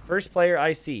 Teal, first player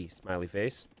I see. Smiley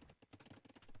face.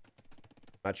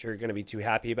 Not sure you're going to be too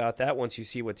happy about that once you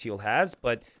see what Teal has.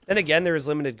 But then again, there is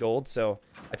limited gold. So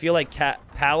I feel like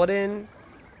Paladin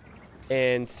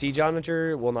and Siege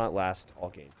Onager will not last all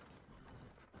game.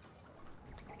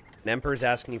 And Emperor's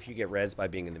asking if you get res by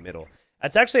being in the middle.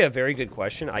 That's actually a very good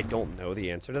question. I don't know the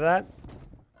answer to that.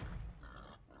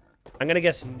 I'm going to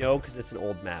guess no because it's an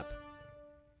old map.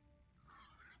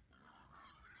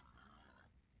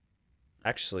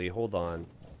 Actually, hold on.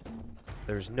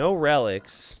 There's no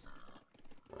relics.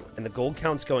 And the gold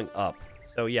count's going up.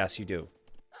 So, yes, you do.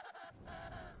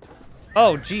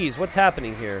 Oh, geez. What's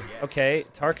happening here? Okay,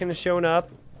 Tarkin has shown up.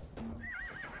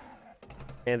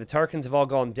 And the Tarkins have all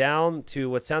gone down to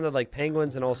what sounded like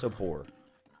penguins and also boar.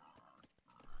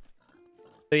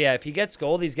 So, yeah, if he gets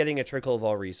gold, he's getting a trickle of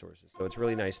all resources. So, it's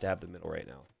really nice to have the middle right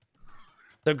now.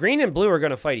 So, green and blue are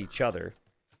going to fight each other.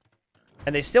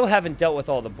 And they still haven't dealt with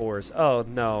all the boars. Oh,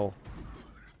 no.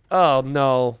 Oh,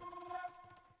 no.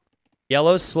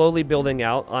 Yellow's slowly building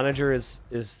out. Onager is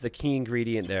the key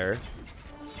ingredient there.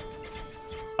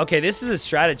 Okay, this is a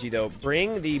strategy, though.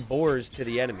 Bring the boars to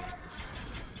the enemy.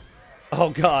 Oh,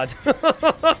 God.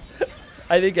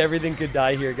 I think everything could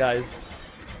die here, guys.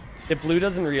 If blue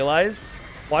doesn't realize,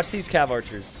 watch these cav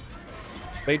archers.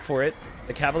 Wait for it.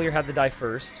 The cavalier had to die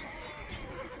first.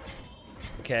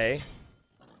 Okay.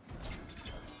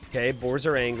 Okay, boars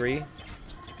are angry.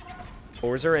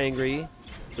 Boars are angry.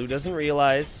 Blue doesn't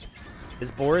realize. His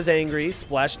boar is angry.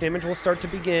 Splash damage will start to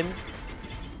begin.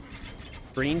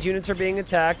 Green's units are being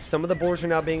attacked. Some of the boars are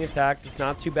now being attacked. It's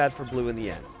not too bad for blue in the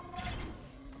end.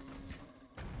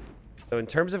 So in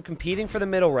terms of competing for the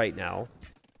middle right now,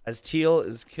 as teal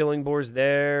is killing boars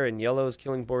there and yellow is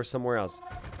killing boars somewhere else,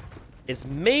 it's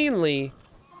mainly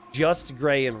just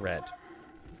gray and red.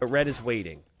 But red is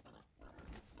waiting.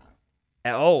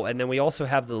 Oh, and then we also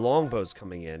have the longbows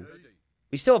coming in.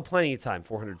 We still have plenty of time,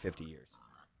 450 years.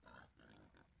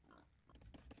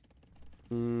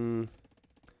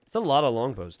 It's a lot of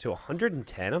longbows, too.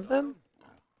 110 of them?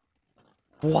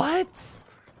 What?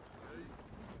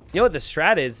 You know what the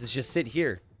strat is just sit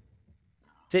here.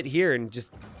 Sit here and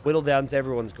just whittle down to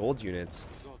everyone's gold units.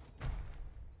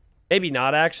 Maybe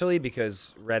not, actually,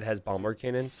 because red has bombard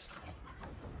cannons.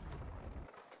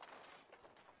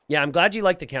 Yeah, I'm glad you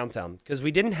liked the countdown, because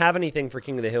we didn't have anything for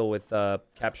King of the Hill with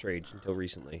Capture Age until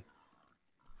recently.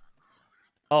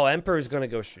 Oh, Emperor's going to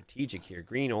go strategic here.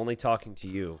 Green only talking to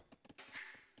you.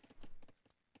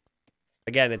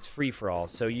 Again, it's free for all.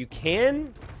 So you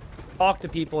can talk to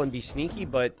people and be sneaky,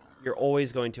 but you're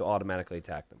always going to automatically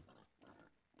attack them.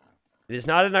 It is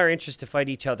not in our interest to fight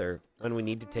each other when we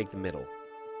need to take the middle.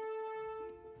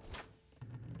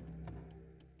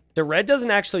 The red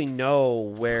doesn't actually know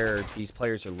where these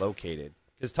players are located,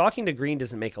 because talking to green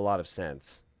doesn't make a lot of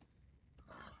sense.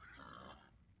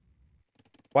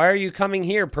 Why are you coming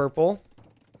here, purple?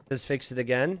 Says fix it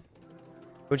again.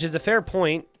 Which is a fair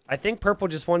point. I think purple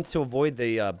just wants to avoid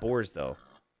the boars, though.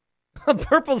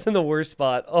 Purple's in the worst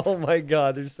spot. Oh my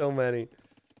god, there's so many.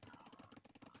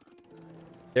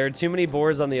 There are too many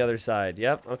boars on the other side.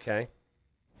 Yep, okay.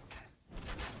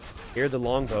 Here are the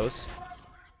longbows.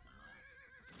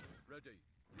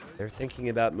 They're thinking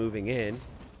about moving in.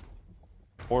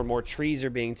 More and more trees are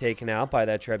being taken out by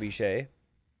that trebuchet.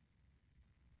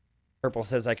 Purple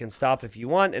says I can stop if you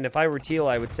want, and if I were teal,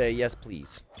 I would say yes,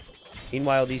 please.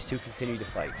 Meanwhile, these two continue to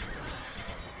fight.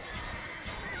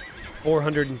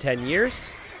 410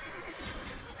 years.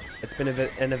 It's been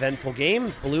an eventful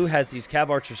game. Blue has these cav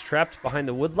archers trapped behind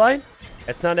the wood line.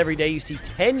 It's not every day you see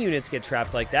 10 units get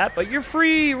trapped like that, but you're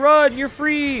free! Run! You're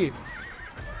free!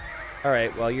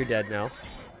 Alright, well, you're dead now.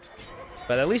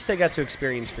 But at least they got to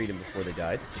experience freedom before they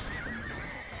died.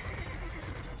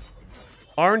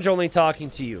 Orange only talking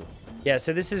to you. Yeah,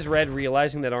 so this is red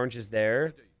realizing that orange is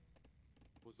there.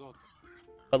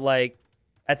 But, like,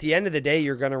 at the end of the day,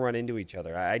 you're going to run into each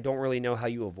other. I don't really know how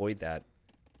you avoid that.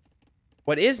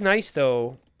 What is nice,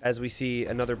 though, as we see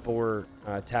another boar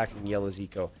attacking yellow's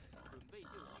eco.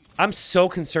 I'm so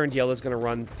concerned yellow's going to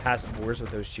run past boars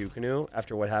with those Chukanu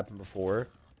after what happened before.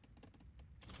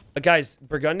 But, guys,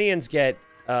 Burgundians get,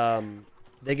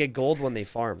 they get gold when they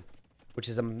farm, which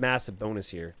is a massive bonus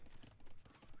here.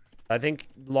 I think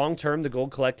long-term, the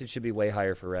gold collected should be way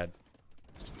higher for red.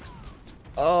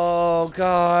 Oh,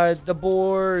 God. The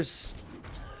boars.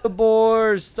 The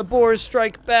boars. The boars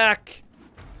strike back.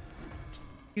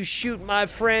 You shoot my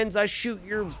friends, I shoot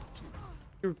your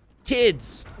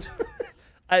kids.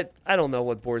 I don't know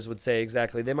what boars would say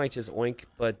exactly. They might just oink,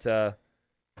 but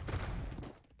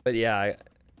yeah,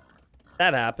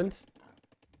 that happened.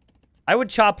 I would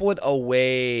chop wood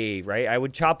away, right? I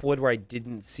would chop wood where I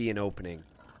didn't see an opening.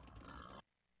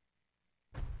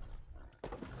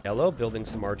 Yellow, building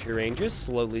some archery ranges,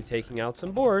 slowly taking out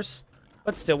some boars,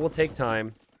 but still will take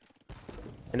time.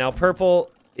 And now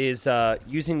purple is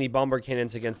using the bombard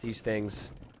cannons against these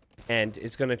things, and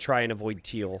is going to try and avoid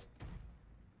teal.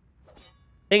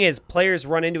 Thing is, players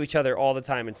run into each other all the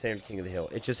time in Standard King of the Hill.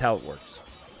 It's just how it works.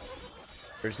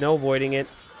 There's no avoiding it.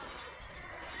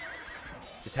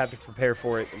 Just have to prepare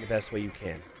for it in the best way you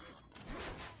can.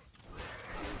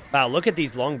 Wow, look at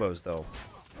these longbows, though.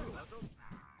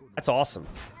 That's awesome.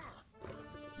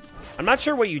 I'm not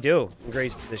sure what you do in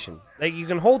Gray's position. Like, you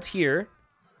can hold here,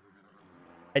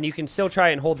 and you can still try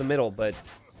and hold the middle, but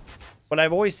what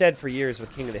I've always said for years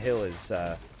with King of the Hill is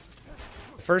the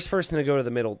first person to go to the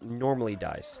middle normally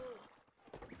dies.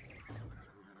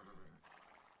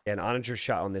 Yeah, an onager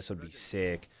shot on this would be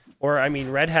sick. Or, I mean,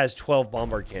 red has 12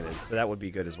 bombard cannons, so that would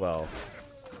be good as well.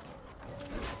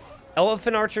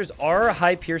 Elephant archers are a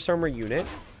high pierce armor unit,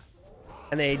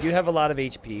 and they do have a lot of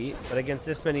HP, but against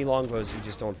this many longbows, you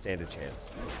just don't stand a chance.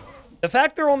 The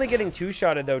fact they're only getting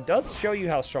two-shotted, though, does show you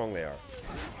how strong they are.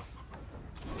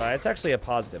 It's actually a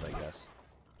positive, I guess.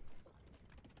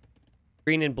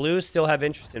 Green and blue still have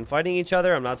interest in fighting each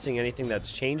other. I'm not seeing anything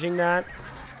that's changing that.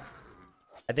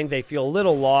 I think they feel a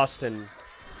little lost, and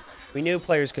we knew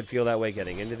players could feel that way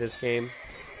getting into this game.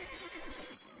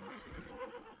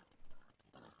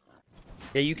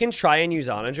 Yeah, you can try and use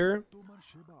onager,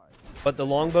 but the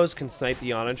longbows can snipe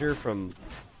the onager from...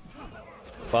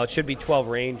 Well, it should be 12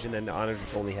 range, and then the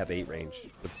onagers only have 8 range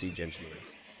with siege engineers.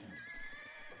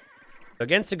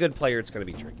 Against a good player, it's going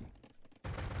to be tricky.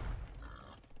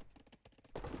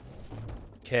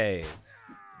 Okay.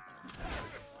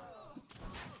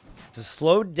 It's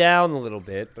slowed down a little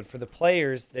bit, but for the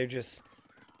players,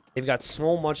 they've got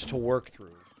so much to work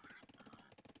through.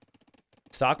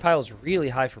 Stockpile is really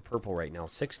high for purple right now,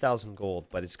 6,000 gold,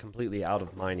 but it's completely out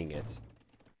of mining it.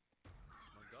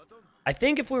 I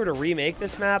think if we were to remake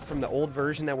this map from the old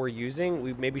version that we're using,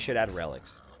 we maybe should add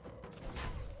relics.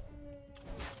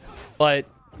 But,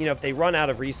 you know, if they run out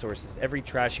of resources, every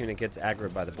trash unit gets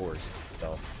aggroed by the boars.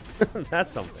 So,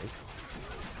 that's something.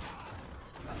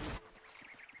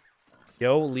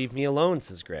 Yo, leave me alone,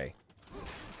 says Gray.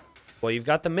 Well, you've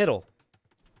got the middle.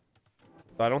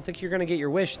 So I don't think you're going to get your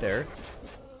wish there.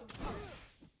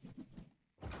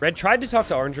 Red tried to talk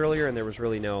to Orange earlier, and there was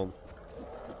really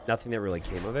nothing that really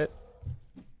came of it.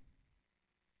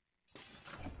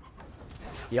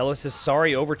 Yellow says,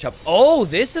 sorry, overchop. Oh,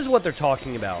 this is what they're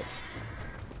talking about.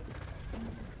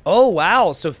 Oh,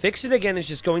 wow. So Fix It Again is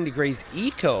just going to Gray's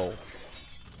eco.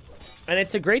 And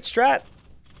it's a great strat.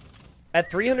 At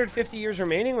 350 years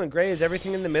remaining, when Gray has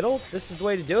everything in the middle, this is the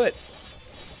way to do it.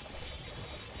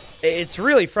 It's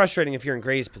really frustrating if you're in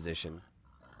Gray's position.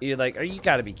 You're like, oh, you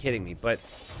gotta be kidding me. But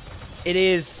it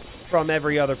is, from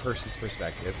every other person's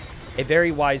perspective, a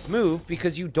very wise move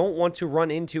because you don't want to run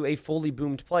into a fully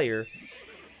boomed player.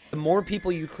 The more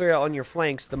people you clear out on your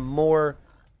flanks, the more...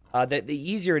 the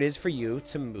easier it is for you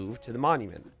to move to the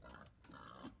monument.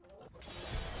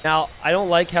 Now, I don't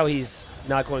like how he's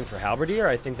not going for Halberdier.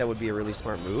 I think that would be a really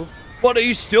smart move. But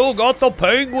he's still got the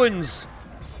penguins!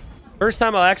 First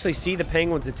time I'll actually see the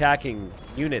penguins attacking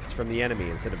units from the enemy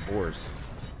instead of boars.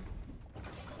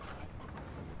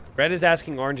 Red is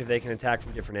asking Orange if they can attack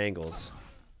from different angles.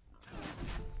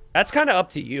 That's kind of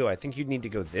up to you. I think you'd need to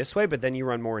go this way, but then you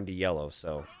run more into yellow,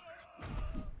 so...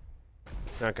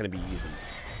 It's not going to be easy.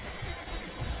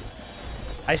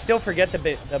 I still forget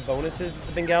the bonuses that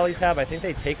the Bengalis have. I think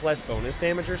they take less bonus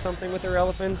damage or something with their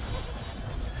elephants.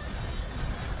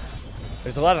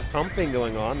 There's a lot of thumping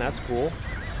going on. That's cool.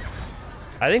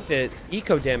 I think the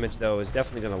eco damage, though, is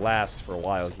definitely going to last for a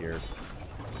while here.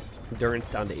 Endurance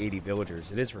down to 80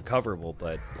 villagers. It is recoverable,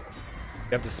 but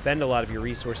you have to spend a lot of your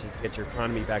resources to get your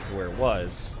economy back to where it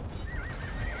was.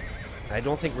 I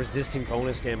don't think resisting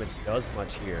bonus damage does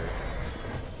much here.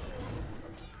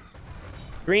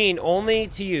 Green, only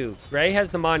to you. Gray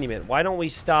has the monument. Why don't we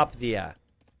stop the...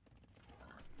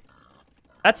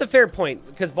 That's a fair point,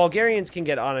 because Bulgarians can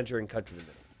get onager and cut to the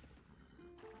middle.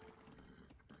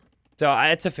 So,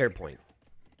 it's a fair point.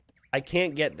 I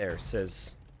can't get there,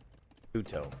 says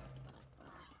Uto.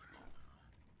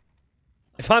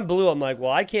 If I'm blue, I'm like,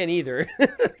 well, I can't either.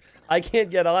 I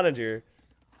can't get onager.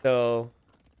 So,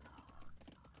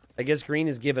 I guess green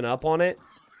has given up on it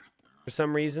for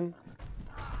some reason.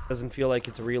 Doesn't feel like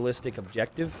it's a realistic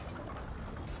objective.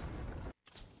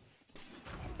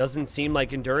 Doesn't seem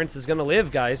like Endurance is going to live,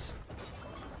 guys.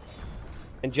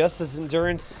 And just as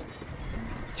Endurance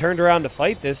turned around to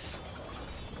fight this,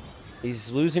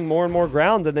 he's losing more and more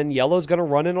ground, and then Yellow's going to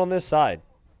run in on this side.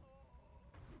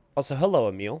 Also, hello,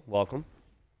 Emil. Welcome.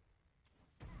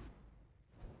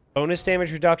 Bonus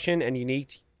damage reduction and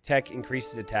unique tech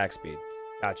increases attack speed.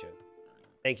 Gotcha.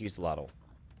 Thank you, Zlotl.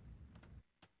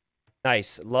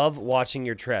 Nice. Love watching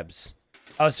your Trebs.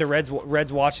 Oh, so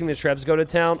Red's watching the Trebs go to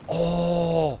town?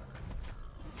 Oh!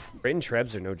 Britain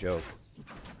Trebs are no joke.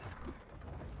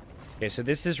 Okay, so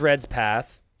this is Red's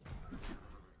path.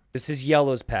 This is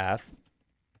Yellow's path.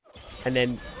 And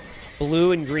then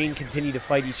Blue and Green continue to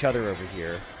fight each other over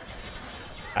here.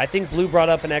 I think Blue brought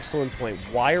up an excellent point.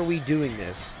 Why are we doing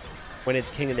this when it's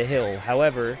King of the Hill?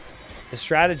 However, the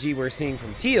strategy we're seeing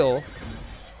from Teal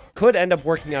could end up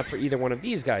working out for either one of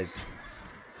these guys.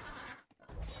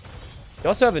 You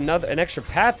also have an extra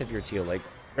path if you're Teal. Like,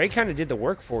 Gray kind of did the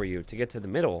work for you to get to the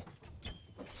middle.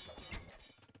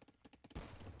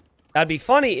 That'd be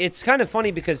funny. It's kind of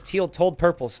funny because Teal told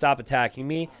Purple, stop attacking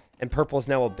me, and Purple's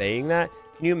now obeying that.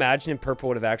 Can you imagine if Purple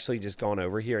would have actually just gone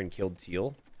over here and killed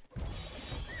Teal?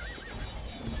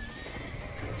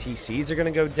 TCs are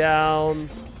going to go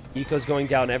down. Eco's going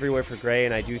down everywhere for Gray,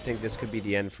 and I do think this could be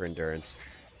the end for Endurance.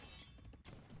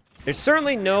 There's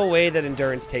certainly no way that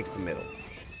Endurance takes the middle.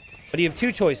 But you have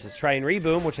two choices. Try and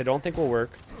reboom, which I don't think will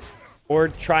work. Or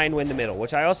try and win the middle,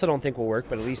 which I also don't think will work,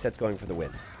 but at least that's going for the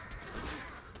win.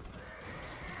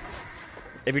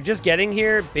 If you're just getting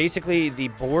here, basically the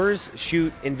boars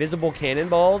shoot invisible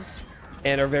cannonballs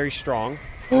and are very strong.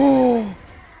 Oh!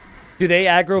 Do they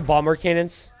aggro bomber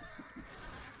cannons?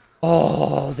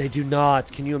 Oh, they do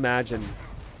not. Can you imagine?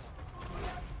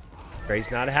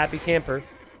 Gray's not a happy camper.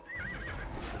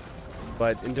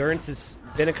 But Endurance has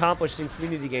been accomplished in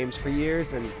community games for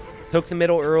years and took the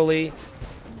middle early.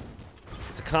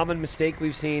 It's a common mistake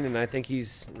we've seen, and I think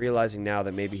he's realizing now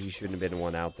that maybe he shouldn't have been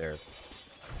one out there.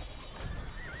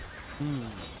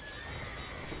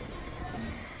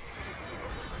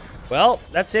 Well,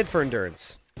 that's it for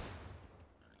Endurance.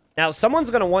 Now, someone's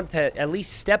going to want to at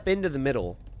least step into the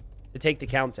middle to take the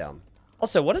countdown.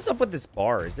 Also, what is up with this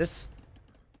bar? Is this...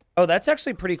 Oh, that's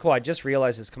actually pretty cool. I just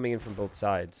realized it's coming in from both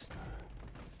sides.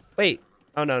 Wait.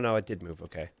 Oh, no, it did move.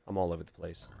 Okay. I'm all over the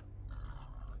place.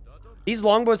 These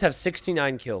longbows have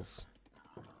 69 kills.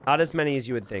 Not as many as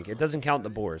you would think. It doesn't count the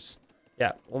boars.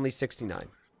 Yeah, only 69.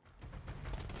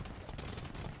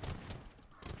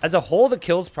 As a whole, the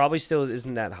kills probably still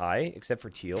isn't that high, except for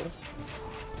Teal.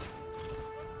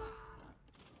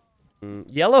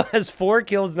 Yellow has 4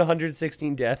 kills and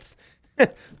 116 deaths.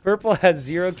 Purple has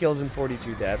 0 kills and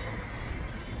 42 deaths.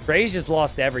 Gray's just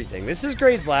lost everything. This is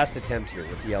Gray's last attempt here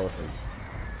with the elephants.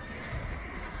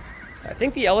 I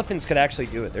think the elephants could actually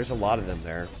do it. There's a lot of them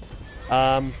there.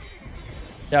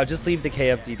 Now, just leave the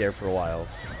KFD there for a while.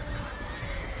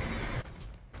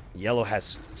 Yellow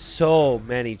has so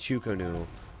many Chukonu.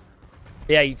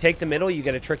 Yeah, you take the middle, you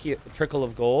get a trickle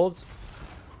of gold.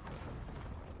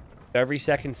 Every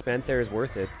second spent there is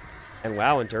worth it. And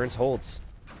wow, Endurance holds.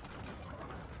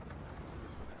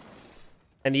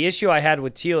 And the issue I had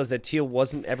with Teal is that Teal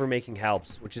wasn't ever making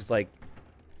helps, which is like,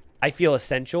 I feel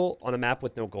essential on a map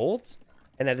with no gold,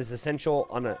 and that is essential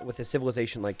on with a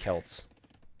civilization like Celts.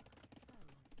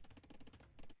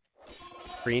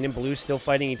 Green and Blue still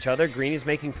fighting each other. Green is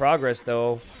making progress,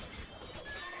 though.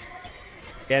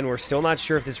 Again, we're still not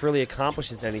sure if this really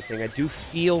accomplishes anything. I do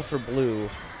feel for Blue.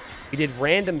 He did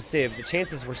random civ. The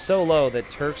chances were so low that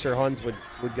Turks or Huns would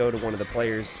go to one of the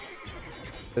players.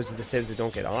 Those are the civs that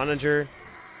don't get onager.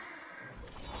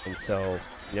 And so,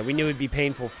 you know, we knew it'd be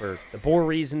painful for the boar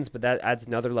reasons, but that adds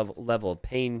another level of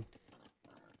pain.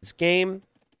 This game.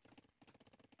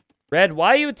 Red,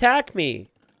 why you attack me?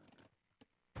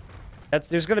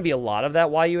 There's going to be a lot of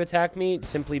that why you attack me,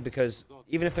 simply because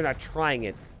even if they're not trying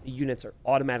it, the units are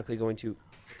automatically going to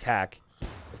attack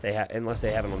if they unless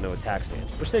they have it on no attack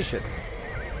stance, which they should.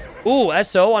 Ooh,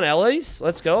 SO on Ellie's.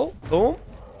 Let's go. Boom.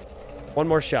 One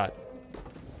more shot.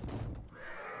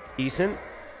 Decent.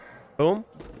 Boom.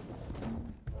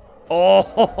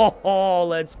 Oh,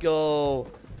 let's go.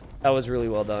 That was really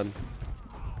well done.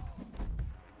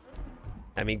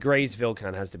 I mean, Gray's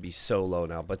Vilcon has to be so low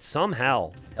now, but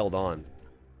somehow held on.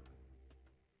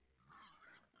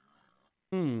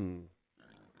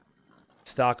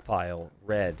 Stockpile.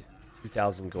 Red.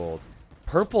 2,000 gold.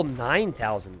 Purple,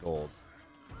 9,000 gold.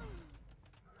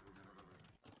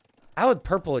 How would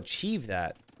Purple achieve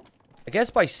that? I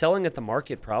guess by selling at the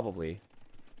market, probably.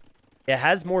 It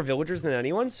has more villagers than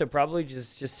anyone, so probably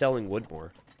just selling wood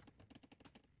more.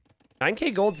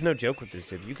 9k gold's no joke with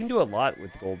this. If you can do a lot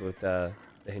with gold with the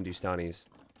Hindustanis.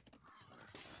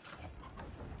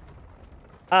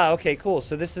 Ah, okay, cool.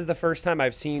 So this is the first time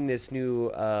I've seen this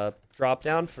new drop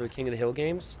down for the King of the Hill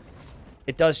games.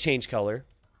 It does change color.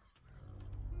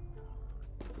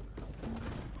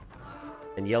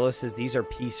 And yellow says these are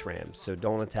peace rams, so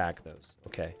don't attack those.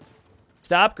 Okay.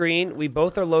 Stop, green. We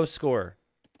both are low score.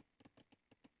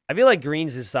 I feel like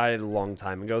green's decided a long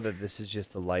time ago that this is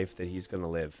just the life that he's going to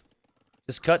live.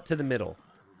 Just cut to the middle.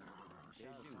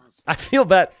 I feel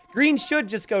bad. Green should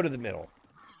just go to the middle.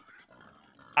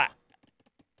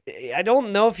 I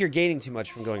don't know if you're gaining too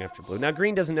much from going after blue. Now,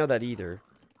 green doesn't know that either.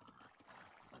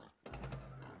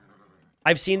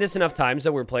 I've seen this enough times,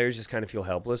 though, where players just kind of feel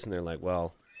helpless, and they're like,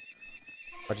 well,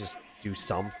 I'll just do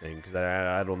something, because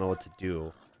I don't know what to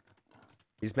do.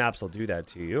 These maps will do that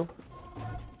to you.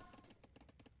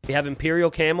 We have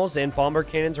Imperial Camels and Bomber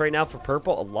Cannons right now for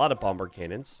purple. A lot of Bomber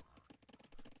Cannons.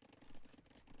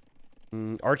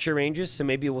 Archer ranges, so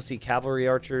maybe we'll see Cavalry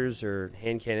Archers or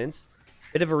Hand Cannons.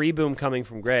 Bit of a reboom coming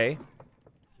from gray.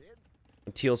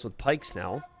 And teals with pikes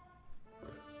now.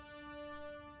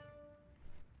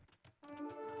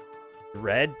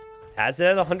 Red has it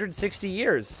at 160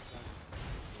 years.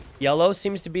 Yellow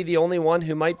seems to be the only one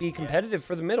who might be competitive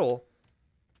for the middle.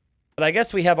 But I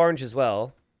guess we have orange as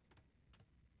well.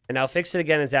 And now Fix It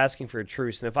Again is asking for a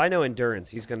truce. And if I know endurance,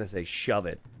 he's going to say, shove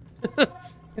it.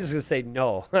 He's going to say,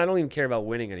 no, I don't even care about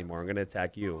winning anymore. I'm going to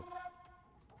attack you.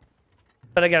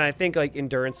 But again, I think like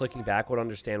endurance looking back would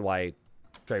understand why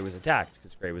Gray was attacked,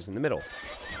 because Gray was in the middle.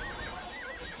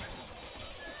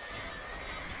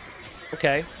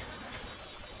 Okay.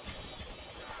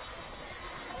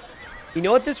 You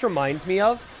know what this reminds me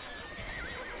of?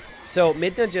 So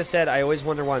Midna just said, I always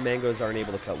wonder why mangoes aren't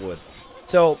able to cut wood.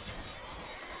 So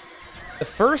the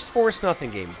first Force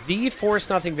Nothing game, the Force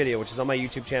Nothing video, which is on my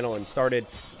YouTube channel and started,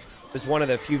 was one of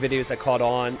the few videos that caught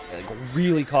on, like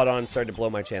really caught on and started to blow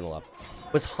my channel up,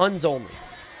 was Huns only.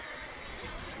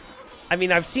 I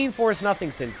mean, I've seen Force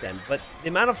Nothing since then, but the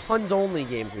amount of Huns only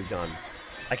games we've done,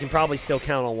 I can probably still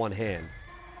count on one hand.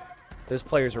 Those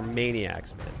players are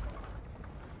maniacs, man.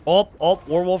 Oh,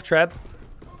 Warwolf Treb.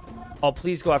 Oh,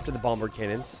 please go after the Bomber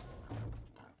Cannons.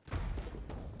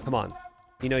 Come on.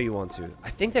 You know you want to. I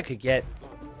think that could get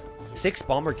 6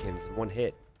 Bomber Cannons in one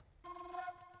hit.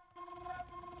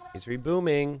 He's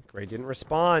rebooming. Gray didn't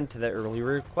respond to that early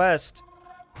request.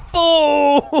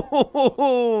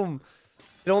 Boom!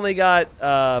 It only got,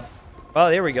 oh,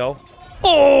 there we go.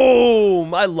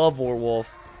 Boom! I love Warwolf.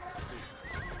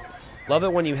 Love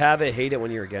it when you have it, hate it when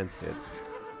you're against it.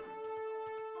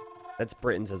 That's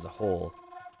Britons as a whole.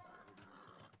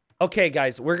 Okay,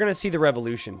 guys, we're going to see the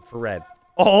revolution for red.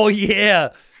 Oh, yeah.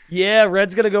 Yeah,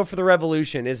 red's going to go for the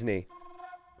revolution, isn't he?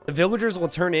 The villagers will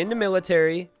turn into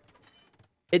military.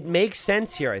 It makes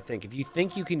sense here, I think, if you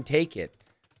think you can take it.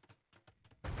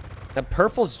 Now,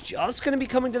 purple's just going to be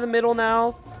coming to the middle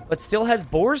now, but still has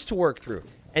boars to work through.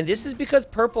 And this is because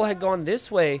purple had gone this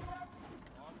way.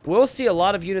 We'll see a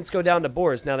lot of units go down to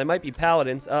boars. Now, they might be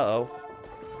paladins. Uh-oh.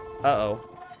 Uh-oh.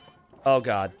 Oh,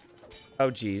 God. Oh,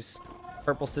 geez.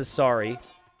 Purple says sorry.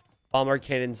 Bomber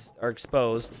cannons are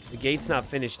exposed. The gate's not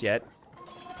finished yet.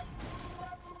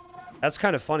 That's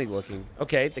kind of funny looking.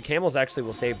 Okay, the camels actually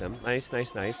will save them. Nice,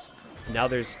 nice, nice. Now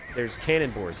there's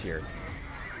cannon boars here.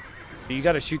 You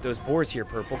got to shoot those boars here,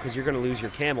 purple, because you're going to lose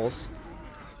your camels.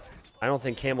 I don't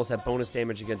think camels have bonus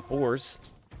damage against boars.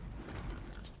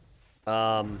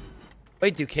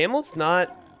 Wait, do camels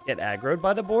not get aggroed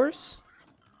by the boars?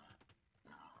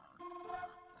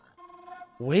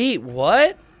 Wait,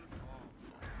 what?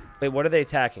 Wait, what are they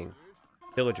attacking?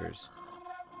 Villagers.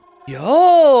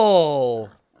 Yo!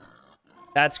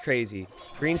 That's crazy.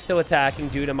 Green's still attacking.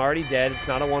 Dude, I'm already dead. It's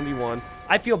not a 1v1.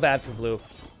 I feel bad for blue.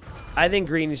 I think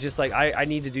green is just like, I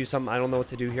need to do something. I don't know what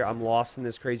to do here. I'm lost in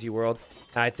this crazy world.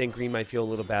 And I think green might feel a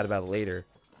little bad about it later.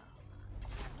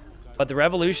 But the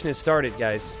revolution has started,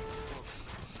 guys.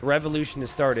 The revolution has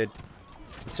started.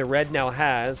 So red now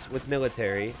has, with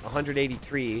military,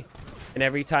 183. And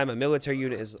every time a military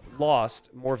unit is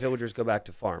lost, more villagers go back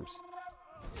to farms.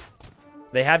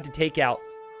 They have to take out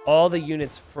all the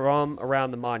units from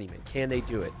around the monument. Can they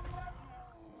do it?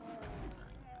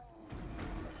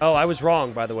 Oh, I was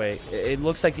wrong, by the way. It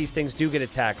looks like these things do get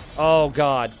attacked. Oh,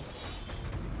 God.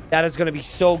 That is going to be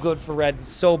so good for red and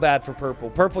so bad for purple.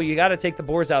 Purple, you got to take the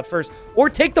boars out first. Or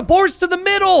take the boars to the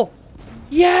middle!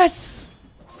 Yes!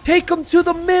 Take them to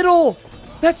the middle!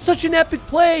 That's such an epic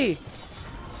play!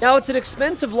 Now, it's an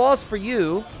expensive loss for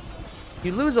you.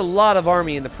 You lose a lot of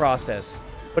army in the process.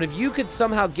 But if you could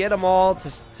somehow get them all to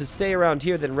stay around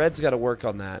here, then red's got to work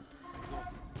on that.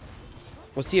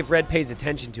 We'll see if red pays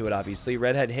attention to it, obviously.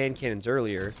 Red had hand cannons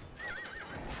earlier.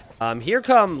 Here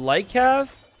come Light Cav.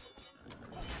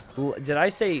 Did I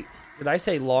say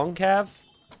long cav?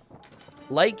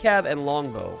 Light cav and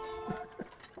longbow.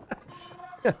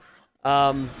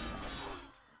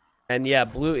 And yeah,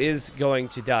 blue is going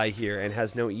to die here and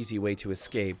has no easy way to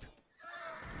escape.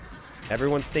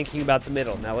 Everyone's thinking about the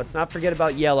middle. Now, let's not forget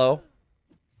about yellow.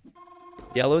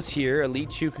 Yellow's here. Elite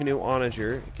Chukunu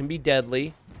Onager. It can be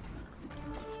deadly.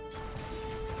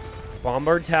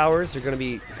 Bombard towers are going to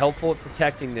be helpful at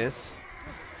protecting this.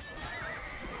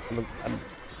 I'm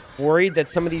worried that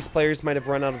some of these players might have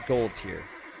run out of golds here.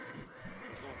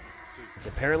 It's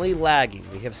apparently lagging.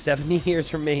 We have 70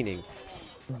 years remaining.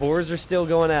 The Boars are still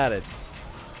going at it.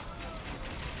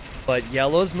 But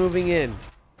yellow's moving in.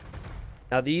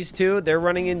 Now these two, they're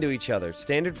running into each other.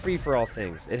 Standard free-for-all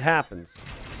things. It happens.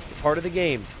 It's part of the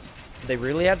game. They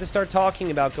really have to start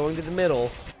talking about going to the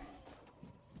middle.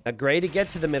 Now gray to get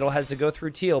to the middle has to go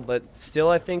through teal, but still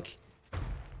I think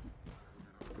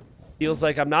feels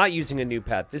like I'm not using a new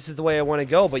path. This is the way I want to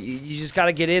go, but you just got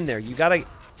to get in there. You got to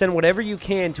send whatever you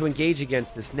can to engage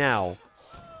against this now.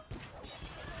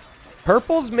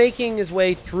 Purple's making his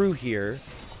way through here.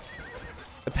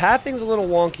 The pathing's a little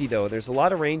wonky, though. There's a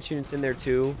lot of range units in there,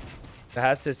 too. It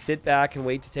has to sit back and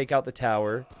wait to take out the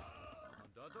tower.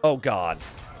 Oh, God.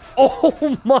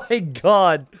 Oh, my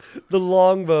God. The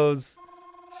longbows.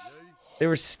 They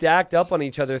were stacked up on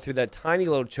each other through that tiny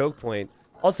little choke point.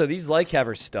 Also, these light cav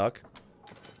are stuck.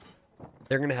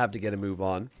 They're going to have to get a move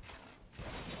on.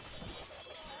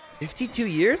 52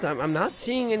 years? I'm not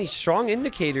seeing any strong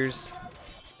indicators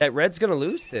that red's going to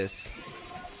lose this.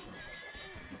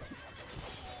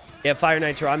 Yeah, Fire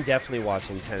Nitro, I'm definitely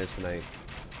watching tennis tonight.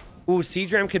 Ooh,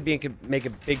 Siege Ram could make a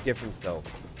big difference, though.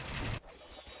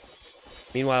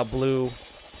 Meanwhile, blue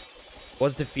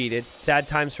was defeated. Sad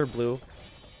times for blue.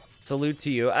 Salute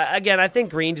to you. Again, I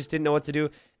think green just didn't know what to do.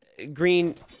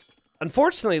 Green,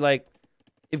 unfortunately, like,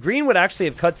 if green would actually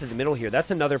have cut to the middle here,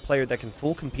 that's another player that can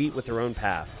full compete with their own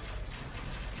path.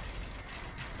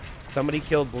 Somebody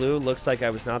killed blue. Looks like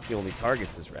I was not the only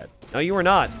target, says red. No, you were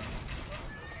not.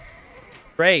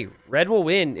 Gray, red will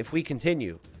win if we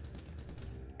continue.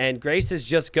 And gray says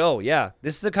just go. Yeah,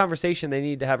 this is a conversation they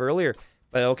needed to have earlier.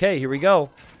 But okay, here we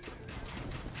go.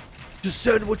 Just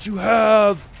send what you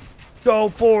have. Go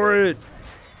for it.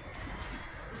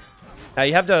 Now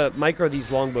you have to micro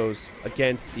these longbows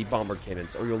against the bomber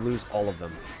cannons or you'll lose all of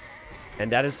them.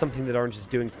 And that is something that orange is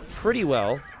doing pretty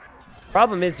well.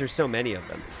 Problem is there's so many of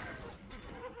them.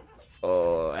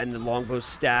 Oh, and the longbows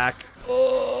stack.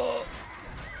 Oh.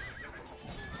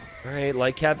 All right,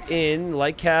 light cav in.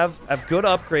 Light cav have good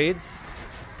upgrades.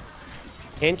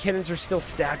 Hand cannons are still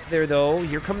stacked there, though.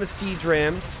 Here come the siege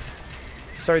rams.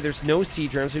 Sorry, there's no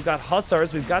siege rams. We've got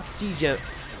hussars. We've got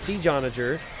siege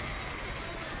onager.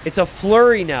 It's a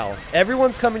flurry now.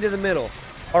 Everyone's coming to the middle.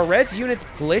 Are red's units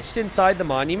glitched inside the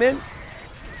monument?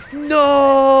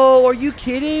 No! Are you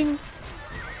kidding?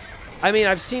 I mean,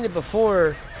 I've seen it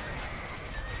before.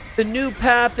 The new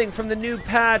pathing from the new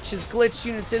patch is glitched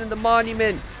units into the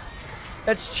monument.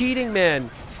 That's cheating, man.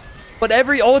 But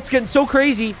oh, it's getting so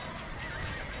crazy.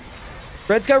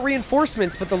 Red's got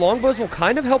reinforcements, but the longbows will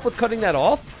kind of help with cutting that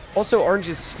off. Also, orange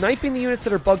is sniping the units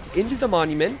that are bugged into the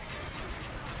monument.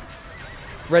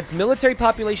 Red's military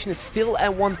population is still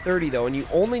at 130, though, and you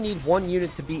only need one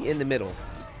unit to be in the middle.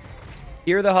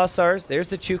 Here are the hussars. There's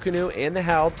the Chukunu and the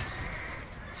Halps.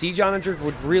 Siege Onager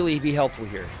would really be helpful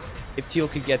here if teal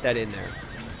could get that in there.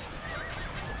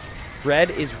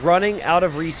 Red is running out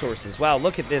of resources. Wow,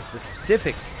 look at this. The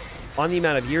specifics on the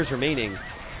amount of years remaining.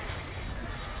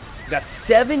 We've got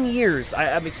 7 years.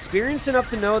 I'm experienced enough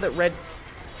to know that red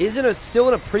is still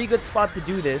in a pretty good spot to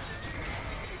do this.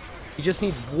 He just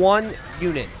needs one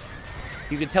unit.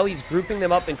 You can tell he's grouping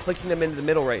them up and clicking them into the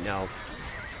middle right now.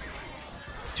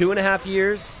 2.5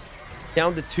 years.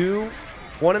 Down to 2.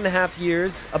 1.5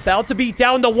 years. About to be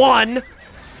down to 1.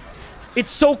 It's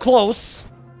so close.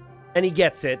 And he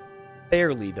gets it.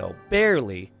 Barely, though.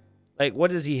 Barely. Like,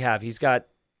 what does he have? He's got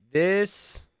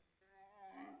this.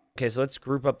 Okay, so let's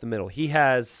group up the middle. He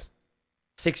has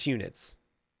 6 units.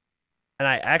 And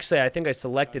I think I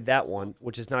selected that one,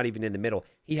 which is not even in the middle.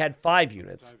 He had 5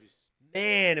 units.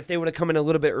 Man, if they would have come in a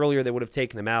little bit earlier, they would have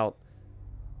taken him out.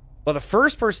 Well, the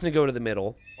first person to go to the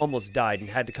middle almost died and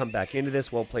had to come back into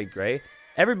this. Well played, Gray.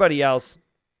 Everybody else,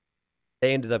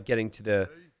 they ended up getting to the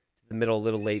middle a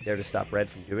little late there to stop red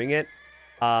from doing it.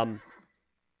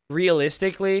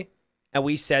 Realistically, and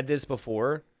we said this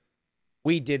before,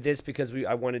 we did this because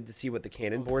I wanted to see what the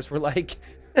Cannon Boars were like.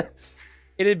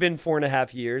 It had been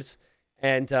 4.5 years.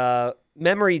 And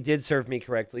memory did serve me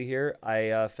correctly here.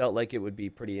 I felt like it would be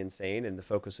pretty insane, and the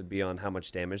focus would be on how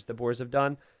much damage the Boars have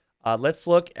done. Let's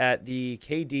look at the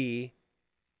KD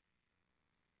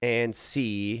and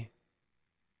see.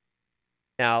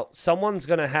 Now, someone's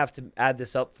going to have to add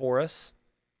this up for us.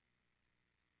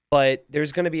 But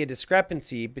there's going to be a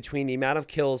discrepancy between the amount of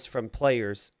kills from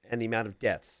players and the amount of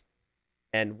deaths.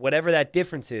 And whatever that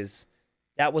difference is,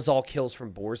 that was all kills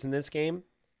from boars in this game.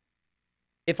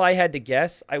 If I had to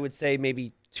guess, I would say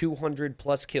maybe 200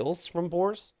 plus kills from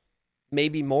boars.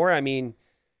 Maybe more. I mean,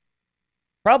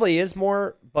 probably is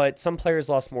more, but some players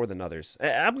lost more than others.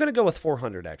 I'm going to go with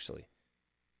 400, actually.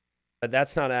 But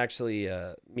that's not actually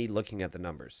me looking at the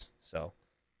numbers. So,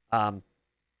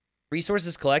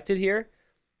 resources collected here.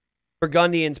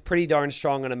 Burgundian's pretty darn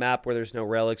strong on a map where there's no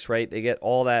relics, right? They get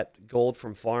all that gold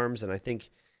from farms, and I think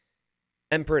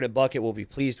Emperor in a Bucket will be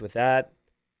pleased with that.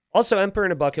 Also, Emperor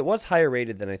in a Bucket was higher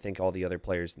rated than I think all the other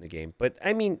players in the game. But,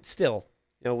 I mean, still,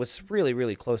 it was really,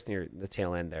 really close near the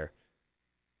tail end there.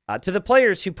 To the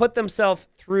players who put themselves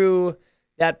through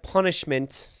that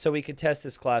punishment so we could test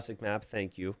this classic map,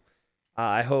 thank you.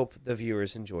 I hope the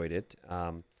viewers enjoyed it.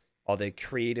 All the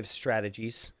creative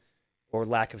strategies or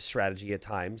lack of strategy at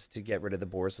times to get rid of the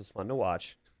boars was fun to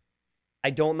watch. I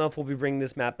don't know if we'll be bringing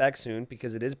this map back soon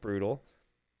because it is brutal.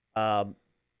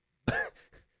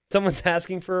 Someone's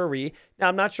asking for a re. Now,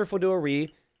 I'm not sure if we'll do a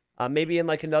re. Maybe in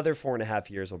like another 4.5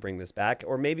 years we'll bring this back.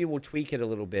 Or maybe we'll tweak it a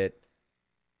little bit.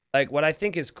 Like, what I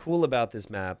think is cool about this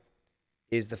map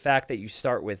is the fact that you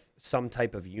start with some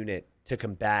type of unit to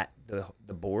combat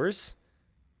the boars.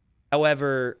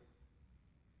 However,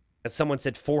 as someone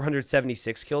said,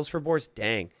 476 kills for boars.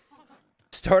 Dang.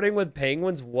 Starting with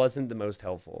penguins wasn't the most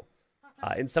helpful.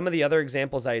 In some of the other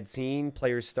examples I had seen,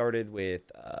 players started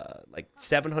with like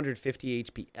 750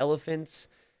 HP elephants,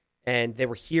 and they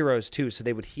were heroes too, so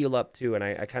they would heal up too. And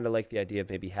I kind of like the idea of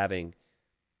maybe having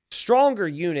stronger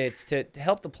units to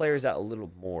help the players out a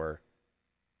little more.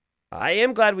 I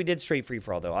am glad we did straight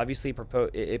free-for-all, though. Obviously,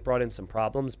 it brought in some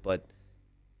problems, but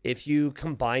if you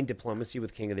combine diplomacy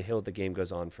with King of the Hill, the game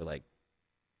goes on for like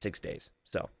 6 days.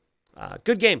 So,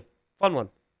 good game. Fun one.